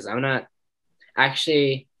ends because I'm not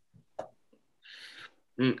actually.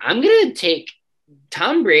 I'm gonna take.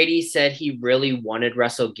 Tom Brady said he really wanted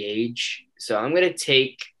Russell Gage, so I'm gonna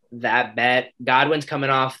take that bet. Godwin's coming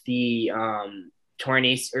off the torn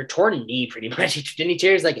knee pretty much. Didn't he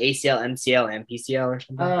tear his like ACL, MCL, and PCL or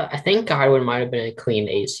something? I think Godwin might have been a clean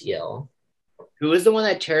ACL. Who was the one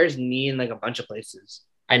that tear his knee in like a bunch of places?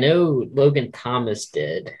 I know Logan Thomas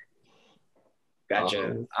did.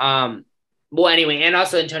 Gotcha. Well, anyway, and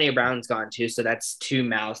also Antonio Brown's gone too, so that's 2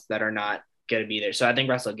 mouths that are not going to be there. So I think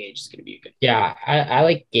Russell Gage is going to be a good. Yeah, I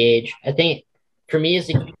like Gage. I think for me, it's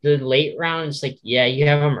like the late rounds. Like, yeah, you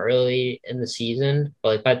have them early in the season, but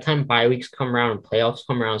like by the time bye weeks come around and playoffs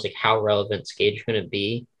come around, it's like how relevant is Gage going to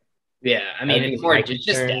be? Yeah, I mean, it's more just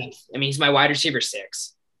depth. I mean, he's my wide receiver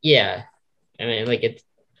 6. Yeah, I mean,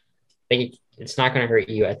 it's not going to hurt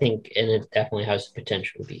you, I think, and it definitely has the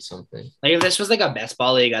potential to be something. Like if this was like a best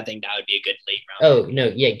ball league, I think that would be a good late round. Oh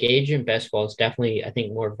no, yeah, Gage in best ball is definitely, I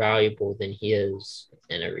think, more valuable than he is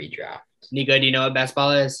in a redraft. Nikko, do you know what best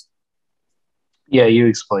ball is? Yeah, you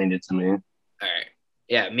explained it to me. All right.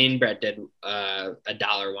 Yeah, me and Brett did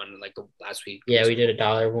 $1 one like last week. Yeah, we did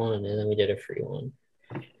 $1 one, and then we did a free one.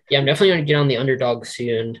 Yeah, I'm definitely gonna get on the underdog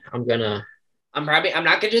soon. I'm not gonna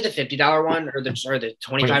do the $50 one or the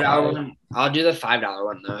 $25 one. I'll do the $5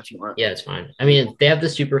 one though if you want. Yeah, it's fine. I mean, they have the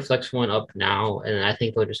super flex one up now, and I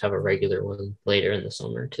think they'll just have a regular one later in the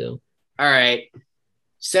summer too. All right.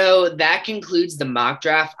 So that concludes the mock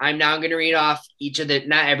draft. I'm now going to read off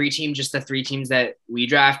not every team, just the 3 teams that we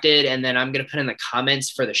drafted. And then I'm going to put in the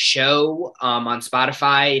comments for the show on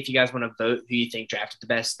Spotify. If you guys want to vote who you think drafted the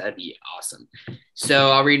best, that'd be awesome.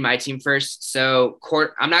 So I'll read my team first. So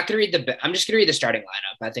I'm just going to read the starting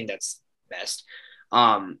lineup. I think that's best.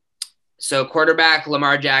 So quarterback,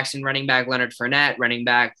 Lamar Jackson, running back, Leonard Fournette, running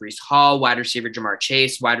back, Brees Hall, wide receiver, Jamar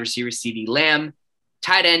Chase, wide receiver, CeeDee Lamb,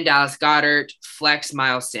 tight end, Dallas Goedert, flex,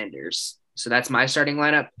 Miles Sanders. So that's my starting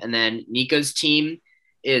lineup. And then Nikko's team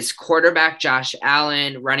is quarterback, Josh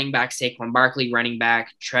Allen, running back, Saquon Barkley, running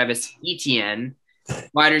back, Travis Etienne,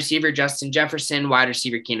 wide receiver, Justin Jefferson, wide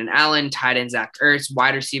receiver, Keenan Allen, tight end, Zach Ertz,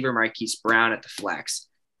 wide receiver, Marquise Brown at the flex.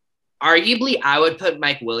 Arguably, I would put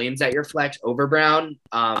Mike Williams at your flex over Brown.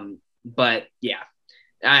 But yeah.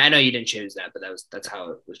 I know you didn't choose that, but that's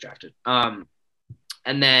how it was drafted. And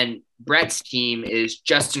then Brett's team is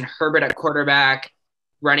Justin Herbert at quarterback.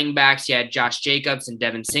 Running backs, you had Josh Jacobs and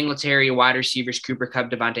Devin Singletary. Wide receivers, Cooper Kupp,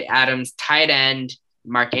 Devontae Adams. Tight end,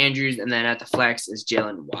 Mark Andrews. And then at the flex is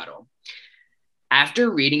Jalen Waddle.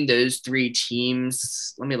 After reading those three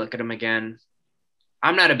teams, let me look at them again.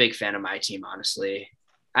 I'm not a big fan of my team, honestly.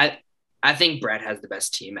 I think Brett has the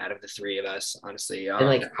best team out of the three of us, honestly.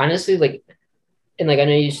 And honestly, I know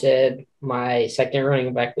you said my second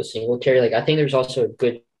running back was Singletary. I think there's also a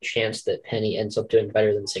good chance that Penny ends up doing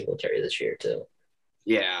better than Singletary this year too.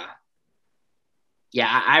 Yeah.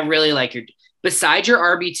 I really like your. Besides your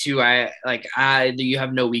RB2, you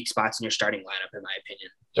have no weak spots in your starting lineup, in my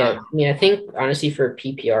opinion. Yeah, I think honestly for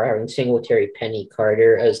PPR having Singletary, Penny,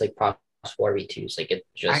 Carter as possible RB2s, it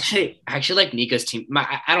just actually like Nikko's team.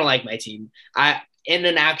 I don't like my team. In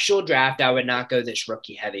an actual draft, I would not go this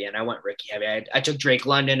rookie heavy, and I went rookie heavy. I took Drake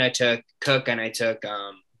London, I took Cook, and I took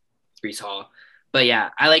Brees Hall. But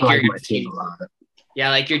yeah, I like your team a lot. Yeah,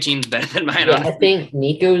 I like your team's better than mine. Yeah, honestly. I think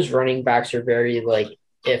Nikko's running backs are very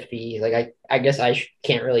iffy. I guess I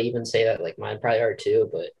can't really even say that mine probably are too.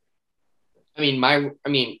 But wait,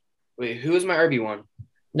 who is my RB1?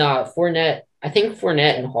 No, Fournette. I think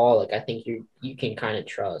Fournette and Hall. I think you can kind of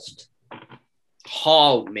trust.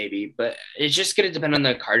 Hall maybe, but it's just gonna depend on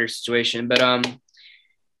the Carter situation. But thank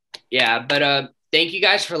you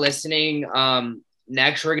guys for listening.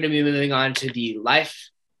 Next we're gonna be moving on to the life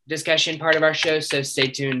discussion part of our show, so stay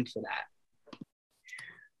tuned for that.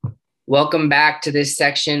 Welcome back to this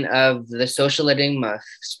section of the Social Enigma,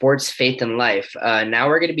 Sports, Faith, and Life. Now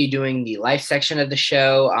we're going to be doing the life section of the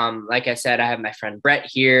show. Like I said, I have my friend Brett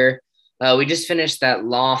here. We just finished that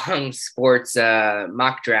long sports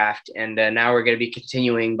mock draft, and now we're going to be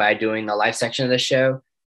continuing by doing the life section of the show.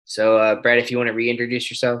 So, Brett, if you want to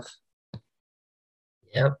reintroduce yourself.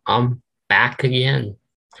 Yep, I'm back again.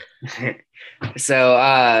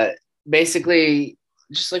 So, basically,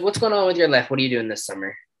 just what's going on with your life? What are you doing this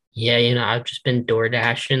summer? Yeah, I've just been door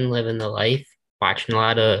dashing, living the life, watching a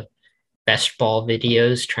lot of best ball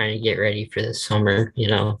videos, trying to get ready for this summer.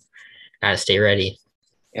 Gotta stay ready.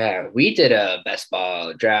 Yeah, we did a best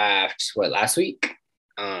ball draft, last week?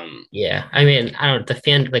 Yeah, I don't the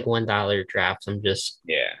fan $1 drafts. I'm just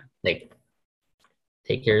take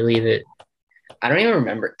it or leave it. I don't even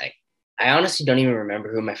remember. I honestly don't even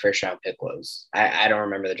remember who my first round pick was. I don't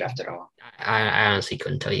remember the draft at all. I honestly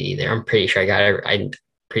couldn't tell you either. I'm pretty sure I got it.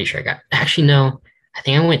 Actually, no. I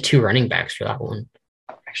think I went 2 running backs for that one.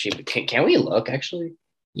 Actually, can we look, actually?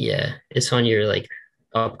 Yeah, it's on your,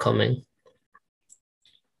 upcoming.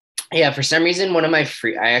 Yeah, for some reason, I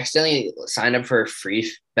accidentally signed up for a free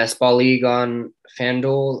best ball league on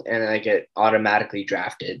FanDuel, and it automatically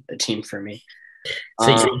drafted a team for me.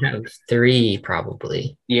 So you have 3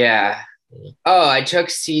 probably. Yeah. Oh, I took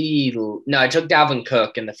Dalvin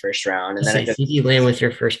Cook in the first round, and then I took CeeDee Lamb with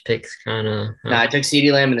your first picks, kind of. No, I took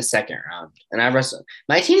CeeDee Lamb in the second round, and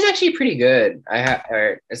my team's actually pretty good.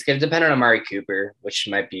 It's gonna depend on Amari Cooper, which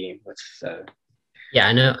might be with. Yeah,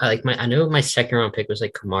 I know. I know my second round pick was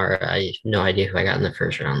Kamara. I have no idea who I got in the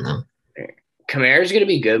first round though. Kamara's gonna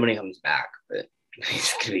be good when he comes back, but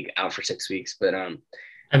he's gonna be out for 6 weeks. But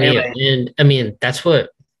anyway. That's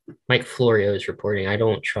what Mike Florio is reporting. I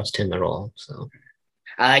don't trust him at all. So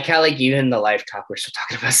I like how you in the life talk we're still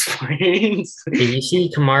talking about sports. Did you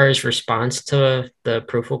see Kamara's response to the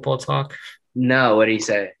Pro Football Talk? No, what did he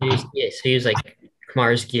say? So he was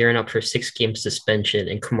Kamara's gearing up for 6-game suspension,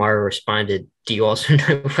 and Kamara responded, "Do you also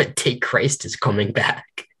know what day Christ is coming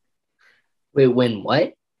back?" Wait, when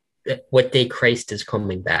what? What day Christ is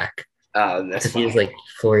coming back? Oh, that's funny. He was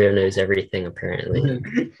Florio knows everything apparently.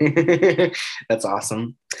 That's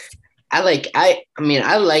awesome. I don't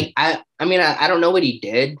know what he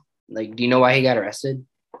did. Do you know why he got arrested?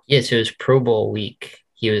 Yeah, so it was Pro Bowl week.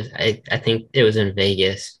 I think it was in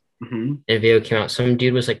Vegas. Mm-hmm. The video came out. Some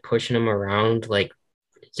dude was pushing him around,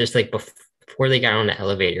 just before they got on the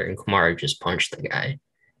elevator, and Kamara just punched the guy.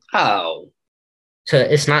 Oh. So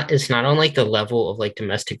it's not on the level of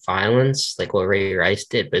domestic violence, what Ray Rice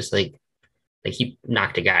did, but it's he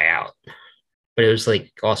knocked a guy out. But it was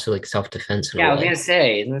also self-defense. Yeah, I was gonna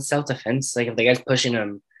say, isn't it self-defense? If the guy's pushing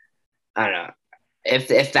him, I don't know.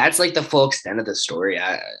 If that's the full extent of the story,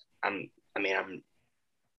 I don't know.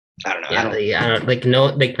 Yeah,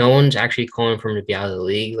 no one's actually calling for him to be out of the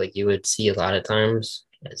league you would see a lot of times.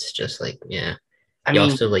 It's just yeah.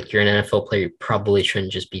 Also you're an NFL player, you probably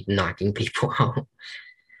shouldn't just be knocking people out.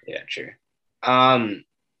 Yeah, true.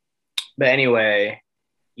 But anyway,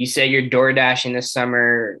 you said you're door dashing this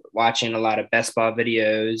summer, watching a lot of best ball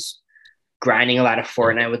videos, grinding a lot of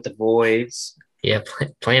Fortnite with the boys. Yeah,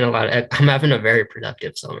 playing a lot of. I'm having a very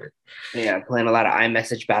productive summer. Yeah, playing a lot of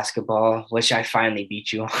iMessage basketball, which I finally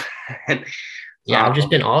beat you on. Yeah, I've just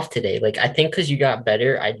been off today. Like I think because you got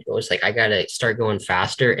better, I was like I gotta start going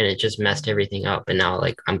faster, and it just messed everything up. And now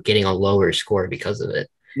like I'm getting a lower score because of it.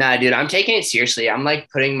 Nah, dude, I'm taking it seriously. I'm like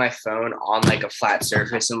putting my phone on like a flat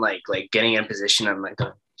surface and like getting in position. I'm like,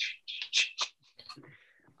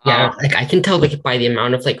 Yeah, like I can tell like by the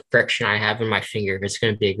amount of like friction I have in my finger if it's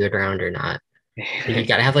gonna be a good round or not. Like, you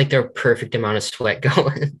gotta have like the perfect amount of sweat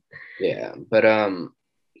going. yeah. But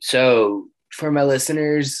so for my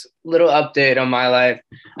listeners, little update on my life.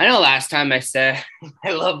 I know last time I said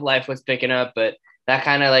I love life was picking up, but that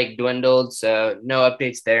kind of like dwindled. So no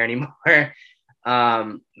updates there anymore.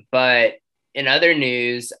 But in other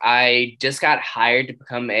news, I just got hired to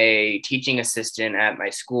become a teaching assistant at my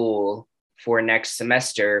school for next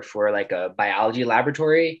semester for like a biology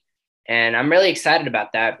laboratory. And I'm really excited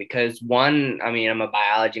about that because one, I mean, I'm a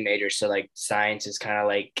biology major, so like science is kind of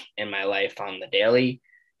like in my life on the daily.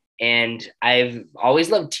 And I've always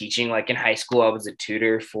loved teaching. Like in high school, I was a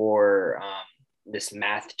tutor for this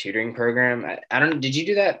math tutoring program. I don't know. Did you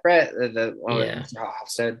do that, Brett? The one with Yeah. Mr.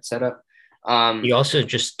 Hofstad set up? You also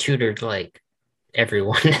just tutored like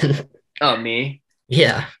everyone. Oh, me?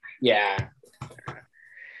 Yeah. Yeah.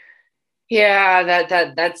 Yeah,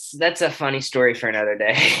 that's a funny story for another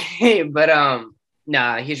day. But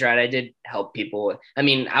nah, he's right. I did help people. I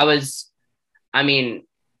mean, I don't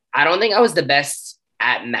think I was the best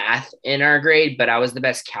at math in our grade, but I was the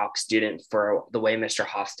best calc student for the way Mr.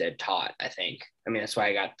 Hofstad taught, I think. I mean, that's why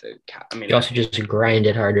I got the You also just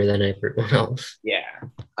grinded harder than everyone else. yeah.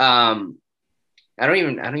 Um I don't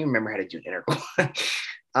even remember how to do an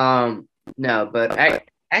integral. No, but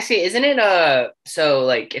actually, isn't it so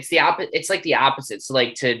like it's the opposite? It's like the opposite. So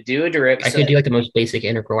like to do a derivative, I could do like the most basic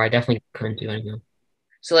integral. I definitely couldn't do anything.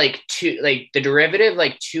 so like the derivative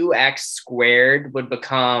like 2x squared would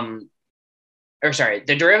become, or sorry,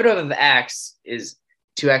 the derivative of x is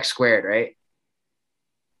 2x squared, right?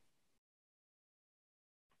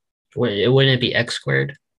 Wouldn't it be x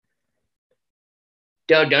squared?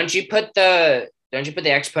 Don't you put the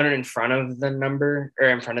exponent in front of the number or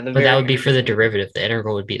in front of the But that variable? would be for the derivative. The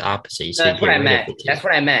integral would be opposite. You No, should that's what get I rid of meant. the two. That's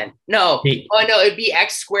what I meant. No, oh no, it'd be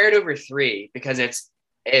x squared over 3 because it's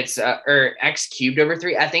or x cubed over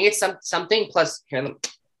 3. I think it's something plus here.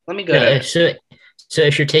 Let me go No, to. so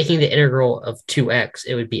if you're taking the integral of 2x,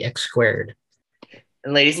 it would be x squared.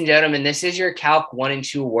 And ladies and gentlemen, this is your Calc 1 and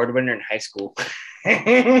 2 award winner in high school.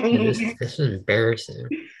 Yeah, this is embarrassing.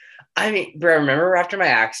 I mean, bro, remember after my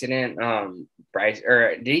accident, Bryce,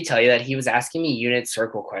 or did he tell you that he was asking me unit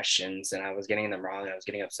circle questions and I was getting them wrong and I was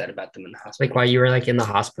getting upset about them in the hospital? Like while you were like in the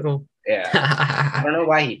hospital? Yeah. I don't know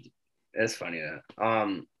why he. That's funny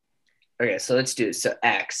though. Okay, so let's do it. So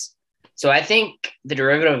x. So I think the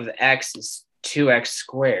derivative of x is 2x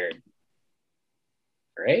squared,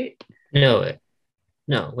 right? No,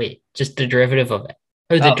 wait. Just the derivative of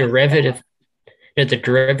or the Oh, derivative. No, the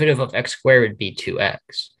derivative of x squared would be 2x.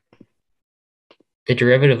 The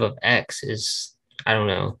derivative of x is, I don't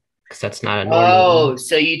know, because that's not a normal one.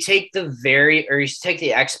 so you take you take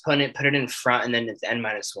the exponent, put it in front, and then it's n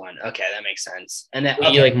minus 1. Okay, that makes sense. And then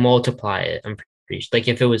You like multiply it. I'm pretty sure. Like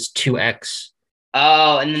if it was 2x,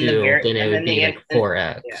 oh, and then then it would be like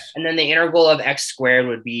 4x. yeah, and then the integral of x squared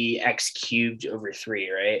would be x cubed over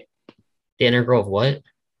 3, right? The integral of what?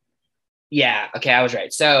 Yeah, okay, I was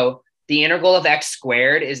right. So the integral of x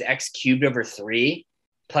squared is x cubed over 3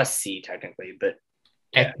 plus c technically, but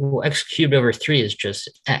yeah. Well, x cubed over 3 is just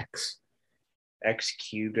x. X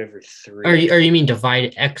cubed over 3. Or you mean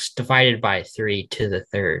divide x divided by 3 to the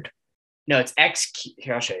third? No, it's x.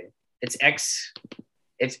 Here, I'll show you. It's x.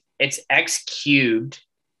 It's x cubed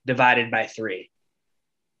divided by 3.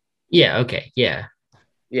 Yeah. Okay. Yeah.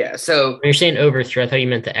 Yeah. So when you're saying over 3, I thought you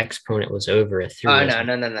meant the exponent was over a 3. oh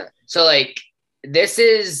no. So like this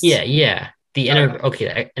is yeah. The integral. Okay,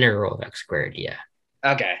 the integral of x squared. Yeah.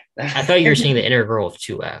 Okay. I thought you were saying the integral of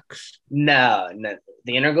 2x. No.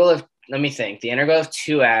 The integral of, let me think. The integral of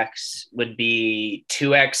 2x would be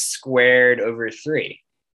 2x squared over 3.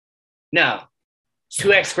 No,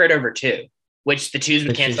 2x squared over 2, which the 2's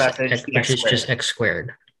would cancel out. Which is just x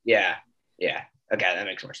squared. Yeah. Okay, that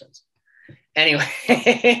makes more sense. Anyway.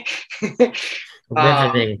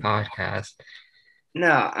 Riveting podcast.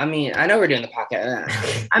 No, I mean, I know we're doing the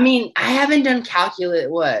podcast. I mean, I haven't done calculus,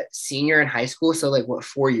 senior in high school? So like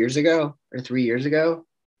 4 years ago or 3 years ago?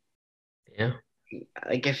 Yeah.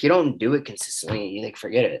 Like if you don't do it consistently, you like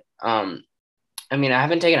forget it. I mean, I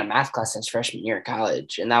haven't taken a math class since freshman year of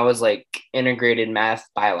college, and that was like integrated math,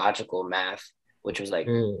 biological math. which was like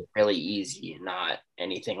Mm. really easy, not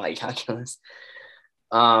anything like calculus.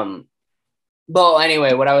 But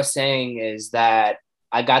anyway, what I was saying is that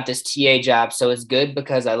I got this TA job, so it's good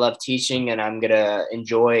because I love teaching and I'm gonna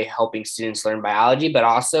enjoy helping students learn biology, but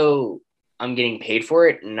also I'm getting paid for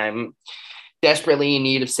it, and I'm desperately in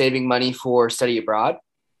need of saving money for study abroad.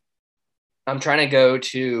 I'm trying to go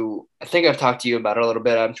to, I think I've talked to you about it a little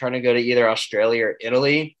bit. I'm trying to go to either Australia or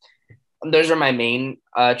Italy. Those are my main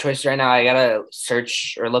choices right now. I gotta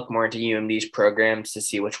search or look more into UMD's programs to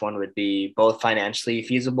see which one would be both financially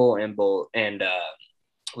feasible and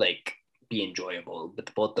like be enjoyable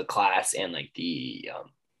with both the class and like the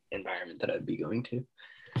environment that I'd be going to.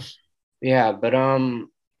 Yeah, but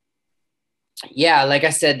yeah, like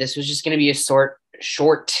I said, this was just gonna be a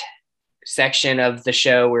short section of the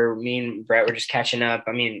show where me and Brett were just catching up.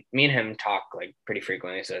 I mean, me and him talk like pretty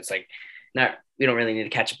frequently, so it's like not we don't really need to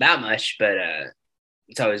catch up that much, but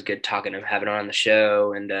it's always good talking to having on the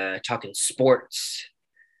show and talking sports.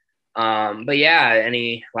 But yeah,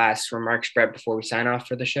 any last remarks, Brett, before we sign off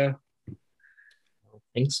for the show? I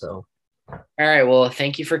think so. All right. Well,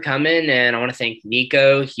 thank you for coming. And I want to thank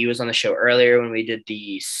Nikko. He was on the show earlier when we did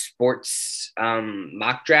the sports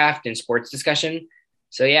mock draft and sports discussion.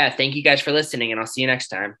 So yeah, thank you guys for listening, and I'll see you next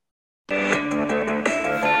time.